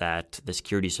reforms that the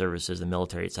security services, the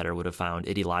military, et cetera, would have found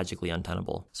ideologically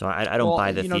untenable. So I don't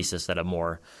buy the thesis that a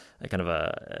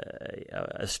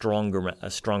stronger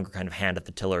kind of hand at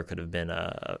the tiller could have been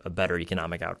a better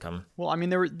economic outcome. Well, I mean,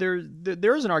 there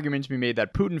is an argument to be made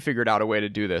that Putin figured out a way to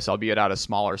do this, albeit at a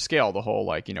smaller scale. The whole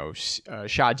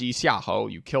shaji xiahou,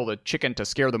 you kill the chicken to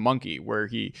scare the monkey, where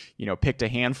he picked a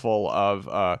handful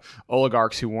of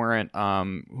oligarchs who weren't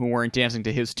dancing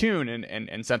to his tune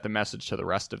and sent the message to the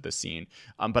rest of the scene.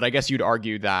 But I guess you'd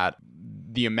argue that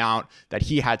the amount that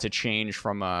he had to change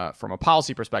from a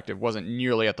policy perspective wasn't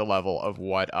nearly at the level of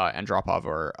what Andropov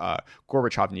or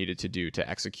Gorbachev needed to do to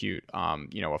execute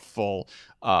a full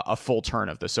turn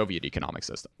of the Soviet economic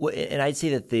system. Well, and I'd say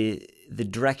that the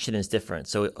direction is different.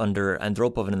 So under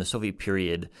Andropov and in the Soviet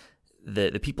period,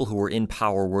 the people who were in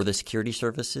power were the security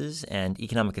services, and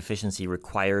economic efficiency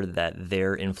required that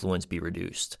their influence be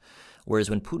reduced.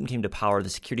 Whereas when Putin came to power, the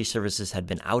security services had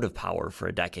been out of power for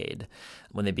a decade.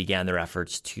 When they began their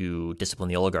efforts to discipline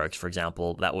the oligarchs, for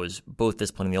example, that was both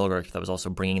disciplining the oligarchs, but that was also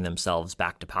bringing themselves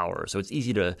back to power. So it's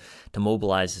easy to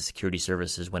mobilize the security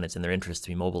services when it's in their interest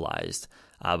to be mobilized.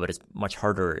 But it's much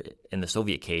harder in the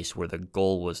Soviet case, where the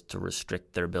goal was to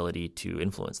restrict their ability to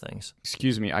influence things.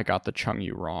 Excuse me, I got the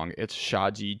Chengyu wrong. It's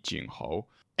Shaji Jinghou.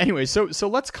 Anyway, so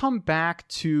let's come back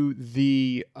to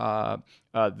the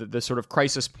sort of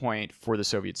crisis point for the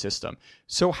Soviet system.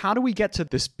 So how do we get to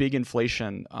this big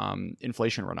inflation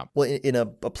run up? Well, in a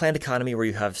planned economy where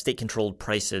you have state-controlled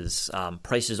prices,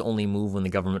 prices only move when the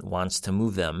government wants to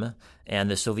move them.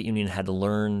 And the Soviet Union had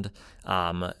learned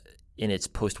in its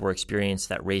post-war experience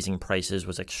that raising prices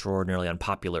was extraordinarily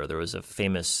unpopular. There was a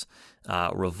famous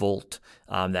revolt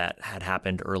that had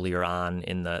happened earlier on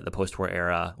in the post-war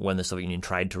era when the Soviet Union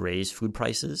tried to raise food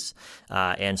prices,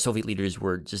 and Soviet leaders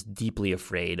were just deeply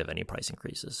afraid of any price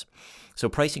increases. So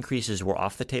price increases were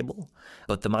off the table,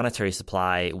 but the monetary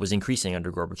supply was increasing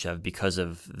under Gorbachev because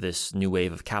of this new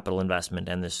wave of capital investment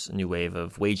and this new wave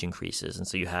of wage increases. And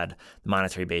so you had the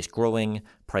monetary base growing,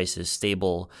 prices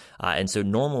stable. And so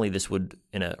normally this would,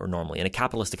 in a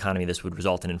capitalist economy, this would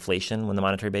result in inflation when the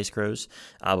monetary base grows.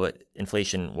 But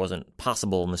inflation wasn't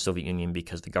possible in the Soviet Union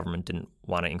because the government didn't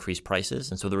want to increase prices.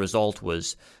 And so the result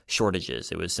was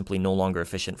shortages. It was simply no longer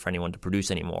efficient for anyone to produce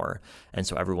anymore. And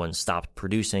so everyone stopped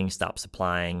producing, stopped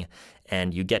supplying.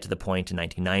 And you get to the point in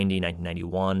 1990,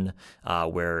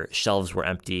 1991, where shelves were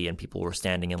empty and people were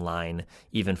standing in line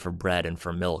even for bread and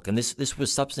for milk. And this was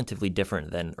substantively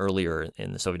different than earlier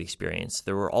in the Soviet experience.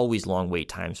 There were always long wait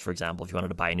times, for example, if you wanted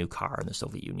to buy a new car in the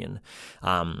Soviet Union.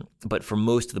 But for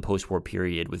most of the post-war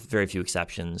period, with very few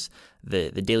exceptions, the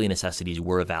daily necessities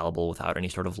were available without any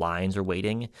sort of lines or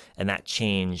waiting. And that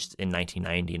changed in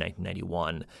 1990,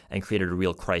 1991 and created a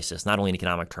real crisis, not only in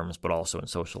economic terms, but also in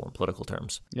social and political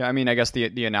terms. Yeah, I mean, I guess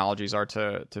the analogies are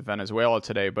to Venezuela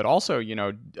today, but also,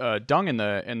 Deng in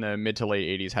the mid to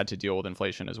late 80s had to deal with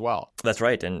inflation as well. That's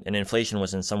right. And inflation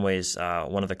was in some ways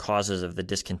one of the causes of the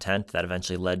discontent that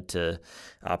eventually led to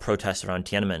protests around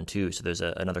Tiananmen, too. So there's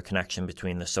another connection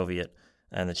between the Soviet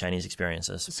and the Chinese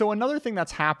experiences. So another thing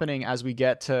that's happening as we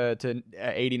get to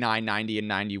 89, 90, and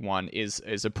 91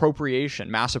 is appropriation,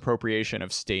 mass appropriation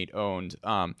of state-owned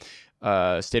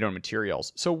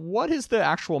materials. So what is the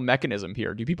actual mechanism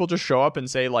here? Do people just show up and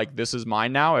say, like, this is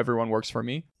mine now, everyone works for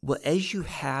me? Well, as you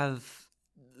have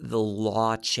the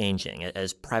law changing,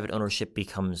 as private ownership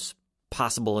becomes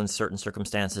possible in certain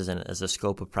circumstances and as the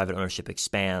scope of private ownership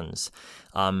expands,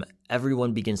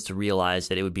 everyone begins to realize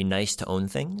that it would be nice to own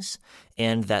things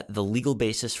and that the legal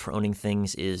basis for owning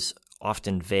things is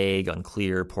often vague,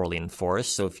 unclear, poorly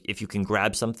enforced. So if you can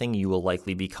grab something, you will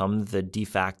likely become the de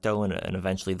facto and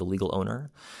eventually the legal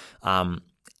owner.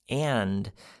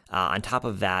 And on top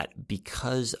of that,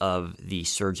 because of the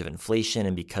surge of inflation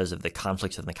and because of the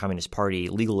conflicts within the Communist Party,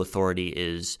 legal authority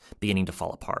is beginning to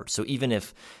fall apart. So even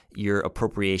if your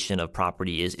appropriation of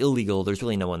property is illegal, there's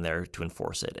really no one there to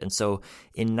enforce it. And so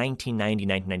in 1990,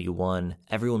 1991,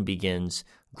 everyone begins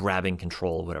grabbing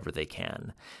control of whatever they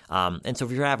can. And so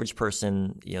for your average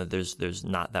person, there's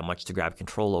not that much to grab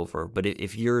control over. But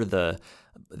if you're the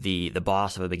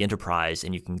boss of a big enterprise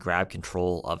and you can grab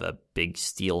control of a big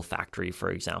steel factory, for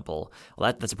example,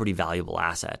 well, that's a pretty valuable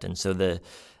asset. And so the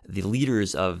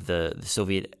leaders of the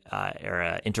Soviet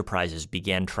era enterprises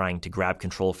began trying to grab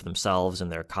control for themselves and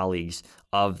their colleagues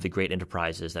of the great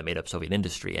enterprises that made up Soviet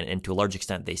industry. And to a large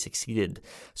extent, they succeeded,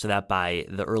 so that by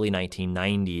the early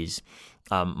 1990s,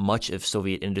 much of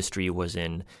Soviet industry was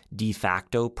in de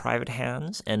facto private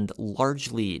hands and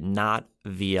largely not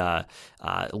via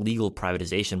legal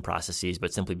privatization processes,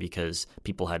 but simply because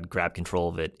people had grabbed control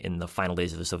of it in the final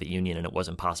days of the Soviet Union and it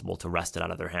wasn't possible to wrest it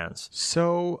out of their hands.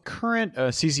 So current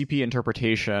CCP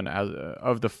interpretation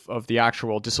of the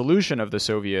actual dissolution of the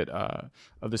Soviet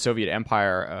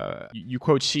Empire, you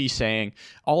quote Xi saying,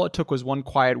 "All it took was one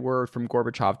quiet word from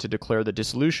Gorbachev to declare the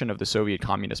dissolution of the Soviet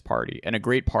Communist Party, and a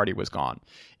great party was gone.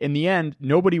 In the end,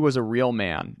 nobody was a real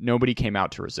man. Nobody came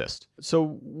out to resist."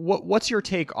 So what's your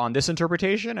take on this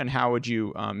interpretation, and how would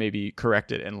you maybe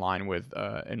correct it in line with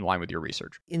your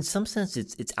research? In some sense,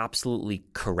 it's absolutely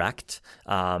correct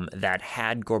that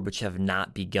had Gorbachev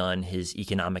not begun his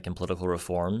economic and political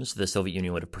reforms, the Soviet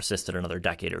Union would have persisted another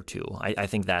decade or two. I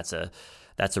think that's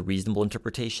a reasonable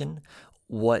interpretation.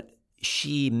 What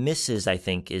she misses, I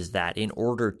think, is that in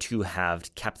order to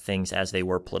have kept things as they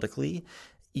were politically,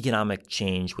 economic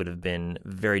change would have been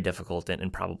very difficult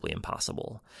and probably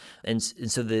impossible. And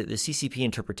so the CCP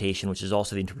interpretation, which is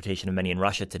also the interpretation of many in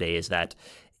Russia today, is that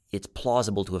it's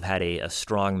plausible to have had a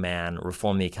strong man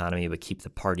reform the economy but keep the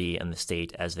party and the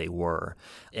state as they were.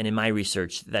 And in my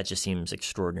research, that just seems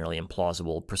extraordinarily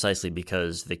implausible, precisely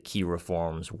because the key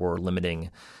reforms were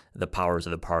limiting the powers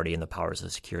of the party and the powers of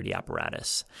the security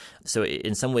apparatus. So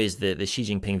in some ways, the Xi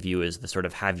Jinping view is the sort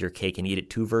of have your cake and eat it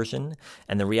too version.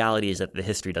 And the reality is that the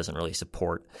history doesn't really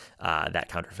support that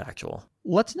counterfactual.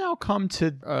 Let's now come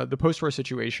to the post-war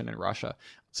situation in Russia.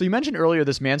 So you mentioned earlier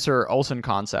this Mansur-Olson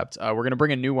concept. We're going to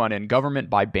bring a new one in, government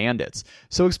by bandits.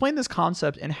 So explain this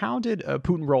concept, and how did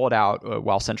Putin roll it out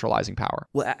while centralizing power?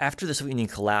 Well, after the Soviet Union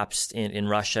collapsed in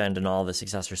Russia and in all the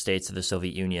successor states of the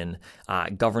Soviet Union,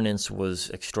 governance was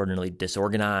extraordinarily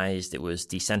disorganized. It was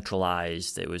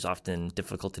decentralized. It was often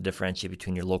difficult to differentiate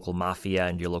between your local mafia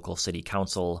and your local city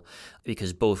council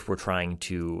because both were trying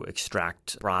to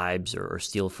extract bribes or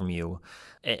steal from you.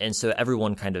 And so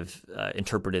everyone kind of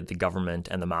interpreted the government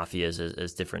and the mafias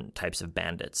as different types of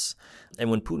bandits.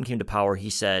 And when Putin came to power, he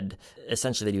said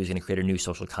essentially that he was going to create a new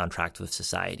social contract with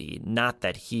society. Not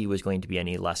that he was going to be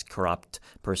any less corrupt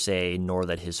per se, nor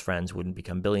that his friends wouldn't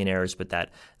become billionaires, but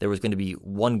that there was going to be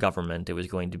one government. It was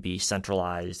going to be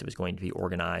centralized. It was going to be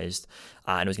organized,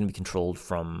 and it was going to be controlled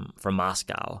from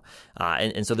Moscow.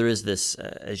 And so there is this,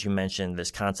 as you mentioned,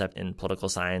 this concept in political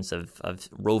science of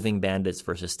roving bandits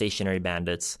versus stationary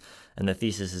bandits. And the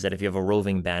thesis is that if you have a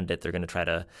roving bandit, they're going to try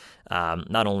to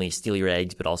not only steal your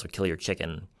eggs, but also kill your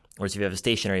chicken. Whereas if you have a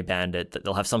stationary bandit,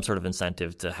 they'll have some sort of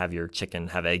incentive to have your chicken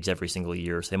have eggs every single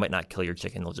year. So they might not kill your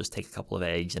chicken. They'll just take a couple of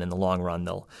eggs. And in the long run,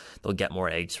 they'll get more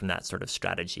eggs from that sort of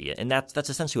strategy. And that's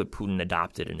essentially what Putin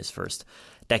adopted in his first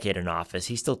decade in office.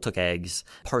 He still took eggs,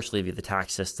 partially via the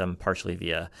tax system, partially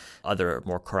via other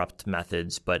more corrupt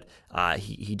methods, but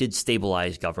he did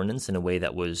stabilize governance in a way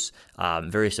that was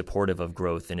very supportive of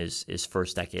growth in his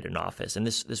first decade in office. And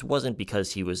this wasn't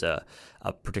because he was a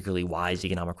particularly wise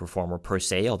economic reformer per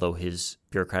se, although his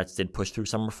bureaucrats did push through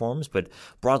some reforms, but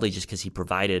broadly just because he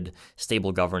provided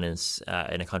stable governance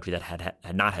in a country that had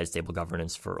not had stable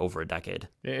governance for over a decade.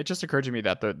 It just occurred to me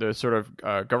that the sort of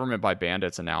government by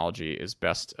bandits analogy is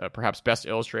perhaps best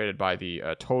illustrated by the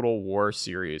Total War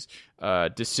series.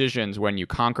 Decisions when you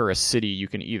conquer a city, you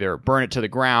can either burn it to the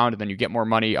ground and then you get more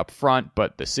money up front,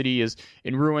 but the city is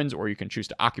in ruins, or you can choose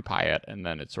to occupy it and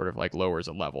then it sort of like lowers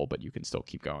a level, but you can still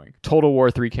keep going. Total War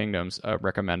Three Kingdoms,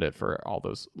 recommend it for all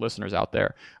those listeners out there.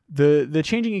 The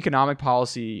changing economic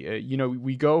policy,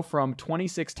 we go from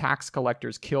 26 tax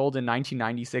collectors killed in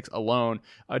 1996 alone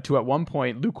to at one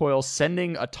point Lukoil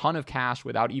sending a ton of cash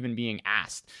without even being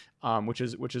asked. Which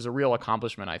is a real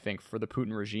accomplishment, I think, for the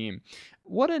Putin regime.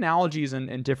 What analogies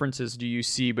and differences do you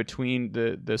see between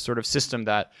the sort of system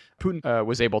that Putin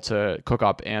was able to cook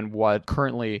up and what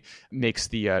currently makes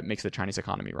the Chinese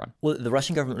economy run? Well, the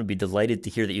Russian government would be delighted to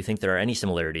hear that you think there are any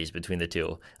similarities between the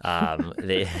two.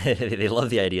 They love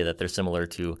the idea that they're similar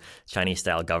to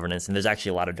Chinese-style governance, and there's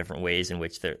actually a lot of different ways in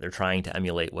which they're trying to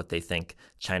emulate what they think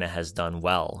China has done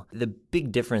well. The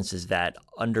big difference is that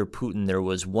under Putin, there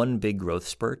was one big growth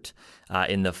spurt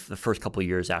in the first couple of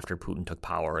years after Putin took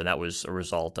power, and that was a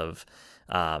result of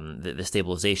the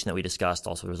stabilization that we discussed,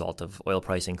 also a result of oil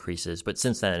price increases. But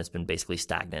since then, it's been basically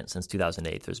stagnant. Since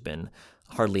 2008, there's been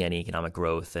hardly any economic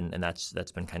growth, and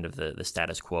that's been kind of the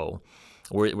status quo.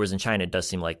 Whereas in China, it does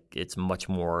seem like it's much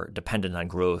more dependent on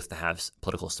growth to have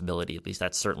political stability. At least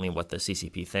that's certainly what the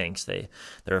CCP thinks.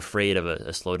 They're afraid of a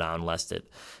slowdown lest it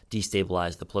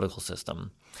destabilize the political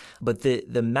system. But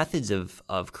the methods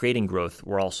of creating growth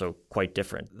were also quite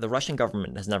different. The Russian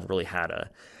government has never really had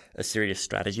a serious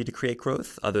strategy to create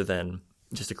growth other than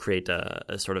just to create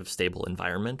a sort of stable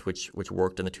environment, which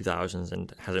worked in the 2000s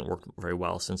and hasn't worked very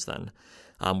well since then.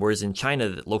 Whereas in China,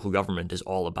 the local government is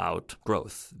all about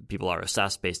growth. People are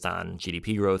assessed based on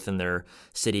GDP growth in their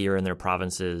city or in their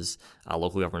provinces.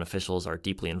 Local government officials are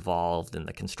deeply involved in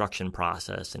the construction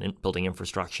process and in building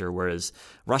infrastructure, whereas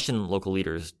Russian local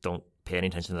leaders don't pay any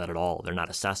attention to that at all. They're not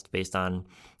assessed based on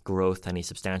growth to any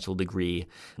substantial degree.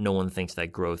 No one thinks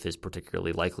that growth is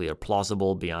particularly likely or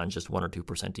plausible beyond just 1 or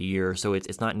 2% a year. So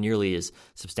it's not nearly as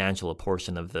substantial a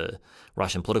portion of the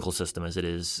Russian political system as it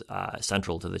is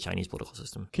central to the Chinese political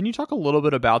system. Can you talk a little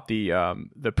bit about the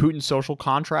Putin social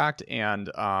contract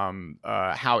and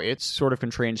how it sort of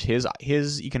constrains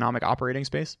his economic operating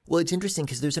space? Well, it's interesting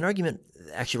because there's an argument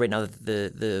actually right now that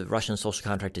the Russian social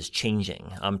contract is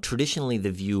changing. Traditionally,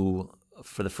 the view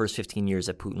for the first 15 years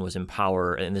that Putin was in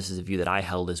power, and this is a view that I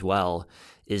held as well,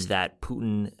 is that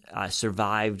Putin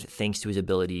survived thanks to his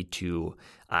ability to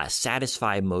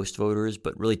satisfy most voters,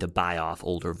 but really to buy off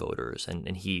older voters.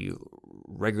 And he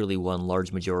regularly won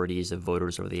large majorities of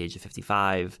voters over the age of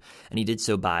 55, and he did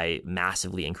so by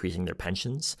massively increasing their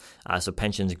pensions. So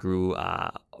pensions grew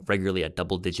regularly at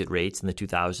double-digit rates in the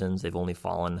 2000s. They've only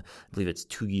fallen, I believe it's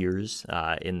 2 years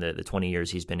in the 20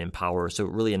 years he's been in power. So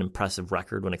really an impressive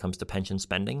record when it comes to pension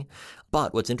spending.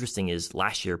 But what's interesting is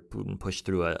last year Putin pushed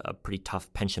through a pretty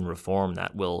tough pension reform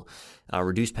that will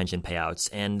reduce pension payouts,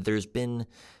 and there's been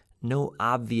no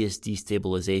obvious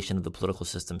destabilization of the political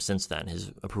system since then.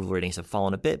 His approval ratings have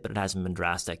fallen a bit, but it hasn't been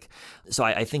drastic. So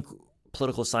I think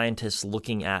political scientists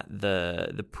looking at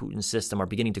the Putin system are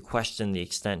beginning to question the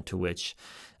extent to which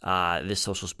this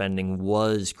social spending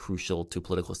was crucial to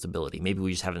political stability. Maybe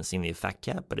we just haven't seen the effect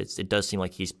yet, but it does seem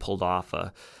like he's pulled off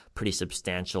a pretty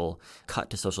substantial cut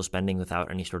to social spending without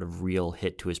any sort of real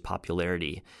hit to his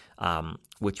popularity,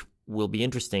 which will be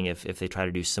interesting if they try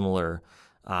to do similar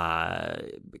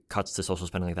cuts to social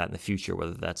spending like that in the future,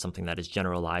 whether that's something that is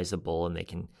generalizable and they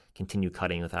can continue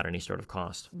cutting without any sort of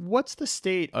cost. What's the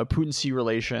state of Putin-Xi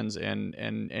relations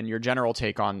and your general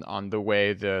take on the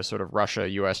way the sort of Russia,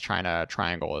 U.S., China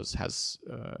triangle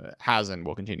has and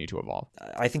will continue to evolve?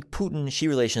 I think Putin-Xi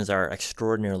relations are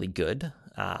extraordinarily good.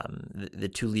 The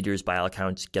two leaders, by all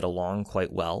accounts, get along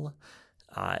quite well.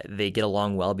 They get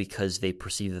along well because they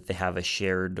perceive that they have a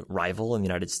shared rival in the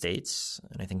United States.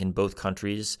 And I think in both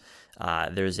countries,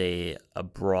 there's a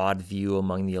broad view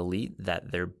among the elite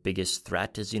that their biggest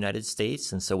threat is the United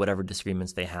States. And so whatever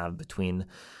disagreements they have between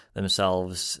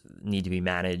themselves need to be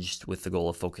managed with the goal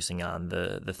of focusing on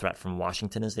the threat from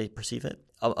Washington as they perceive it.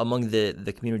 Among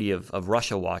the community of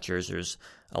Russia watchers, there's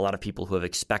a lot of people who have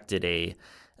expected a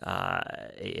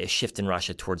shift in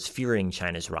Russia towards fearing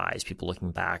China's rise, people looking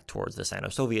back towards the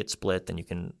Sino-Soviet split, and you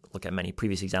can look at many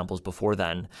previous examples before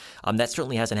then. That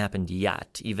certainly hasn't happened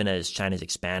yet, even as China's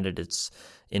expanded its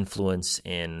influence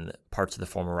in parts of the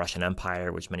former Russian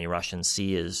Empire, which many Russians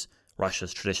see as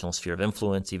Russia's traditional sphere of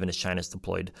influence, even as China's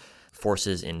deployed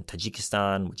forces in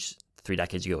Tajikistan, which 3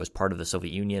 decades ago was part of the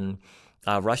Soviet Union.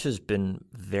 Russia's been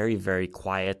very, very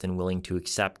quiet and willing to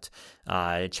accept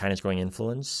China's growing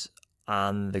influence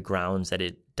on the grounds that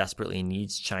it desperately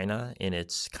needs China in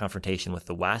its confrontation with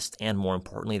the West, and more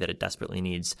importantly, that it desperately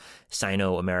needs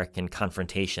Sino-American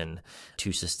confrontation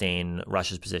to sustain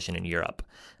Russia's position in Europe.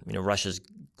 Russia's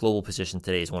global position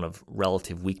today is one of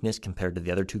relative weakness compared to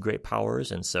the other two great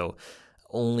powers, and so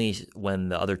only when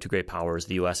the other two great powers,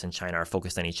 the U.S. and China, are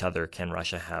focused on each other can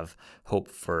Russia have hope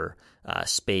for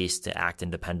space to act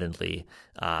independently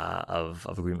of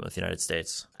agreement with the United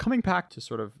States. Coming back to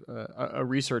sort of a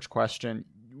research question,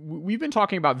 we've been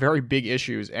talking about very big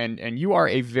issues, and you are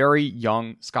a very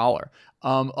young scholar.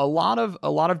 A lot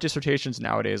of dissertations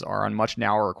nowadays are on much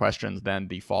narrower questions than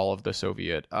the fall of the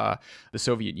Soviet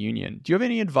Union. Do you have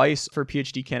any advice for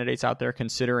PhD candidates out there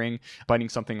considering biting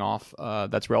something off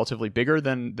that's relatively bigger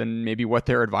than maybe what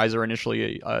their advisor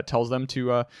initially tells them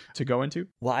to go into?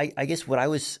 Well, I guess what I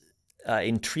was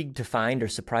intrigued to find or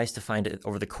surprised to find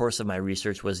over the course of my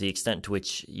research was the extent to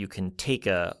which you can take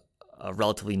a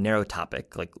relatively narrow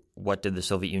topic, like what did the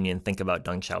Soviet Union think about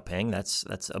Deng Xiaoping?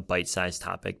 That's a bite-sized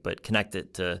topic, but connect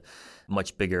it to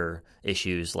much bigger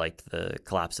issues like the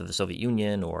collapse of the Soviet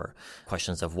Union or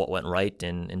questions of what went right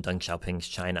in Deng Xiaoping's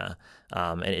China.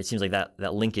 And it seems like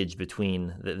that linkage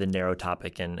between the narrow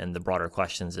topic and the broader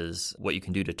questions is what you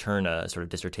can do to turn a sort of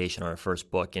dissertation or a first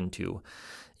book into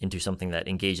something that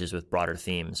engages with broader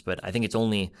themes. But I think it's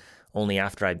only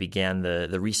after I began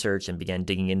the research and began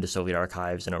digging into Soviet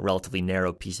archives in a relatively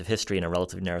narrow piece of history and a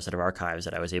relatively narrow set of archives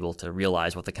that I was able to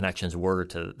realize what the connections were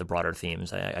to the broader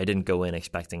themes. I didn't go in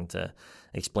expecting to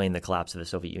explain the collapse of the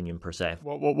Soviet Union per se.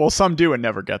 Well, some do and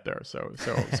never get there.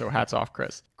 So hats off,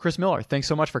 Chris. Chris Miller, thanks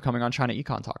so much for coming on China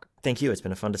Econ Talk. Thank you. It's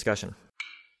been a fun discussion.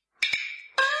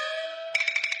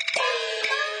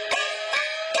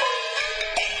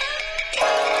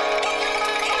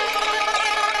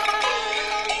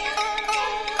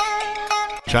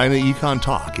 China Econ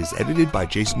Talk is edited by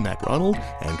Jason McRonald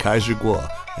and Kaiser Guo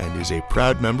and is a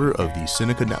proud member of the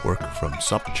Sinica Network from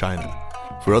SUP China.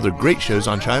 For other great shows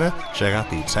on China, check out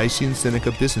the Caixin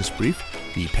Sinica Business Brief,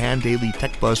 the Pan Daily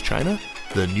Tech Buzz China,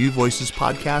 the New Voices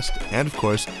Podcast, and of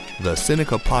course, the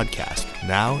Sinica Podcast,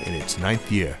 now in its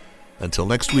 9th year. Until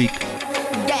next week.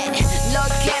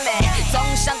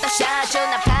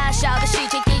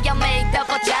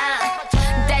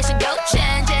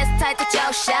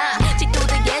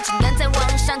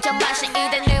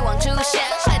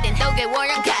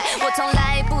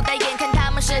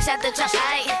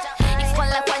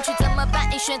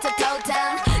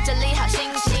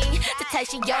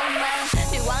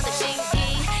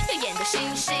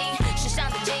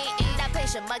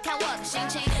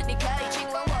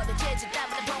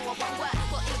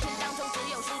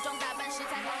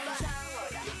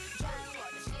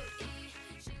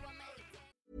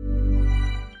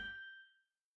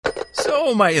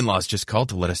 So my in-laws just called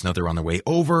to let us know they're on their way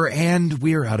over and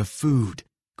we're out of food.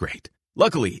 Great.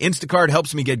 Luckily, Instacart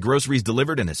helps me get groceries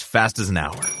delivered in as fast as an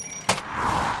hour.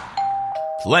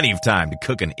 Plenty of time to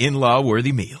cook an in-law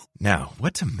worthy meal. Now,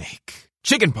 what to make?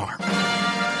 Chicken parm.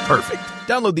 Perfect.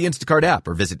 Download the Instacart app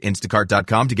or visit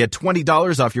instacart.com to get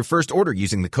 $20 off your first order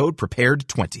using the code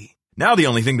PREPARED20. Now the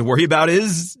only thing to worry about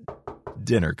is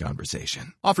dinner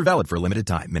conversation. Offer valid for a limited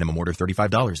time. Minimum order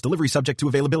 $35. Delivery subject to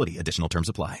availability. Additional terms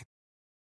apply.